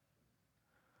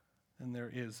 then there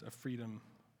is a freedom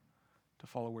to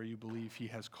follow where you believe He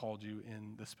has called you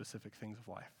in the specific things of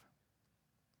life.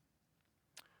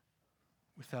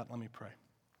 With that, let me pray.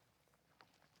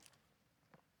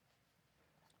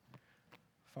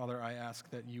 Father, I ask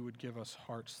that you would give us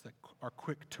hearts that are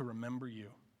quick to remember you,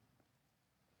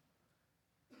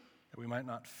 that we might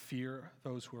not fear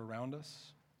those who are around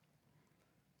us,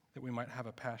 that we might have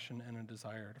a passion and a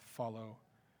desire to follow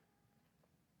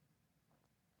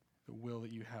the will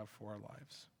that you have for our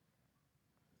lives.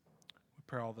 We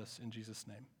pray all this in Jesus'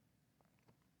 name.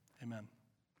 Amen.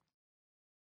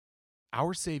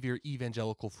 Our Savior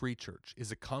Evangelical Free Church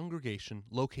is a congregation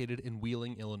located in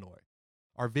Wheeling, Illinois.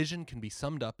 Our vision can be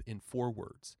summed up in 4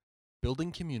 words: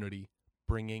 building community,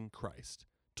 bringing Christ.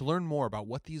 To learn more about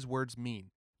what these words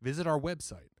mean, visit our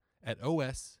website at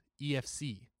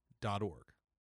osefc.org.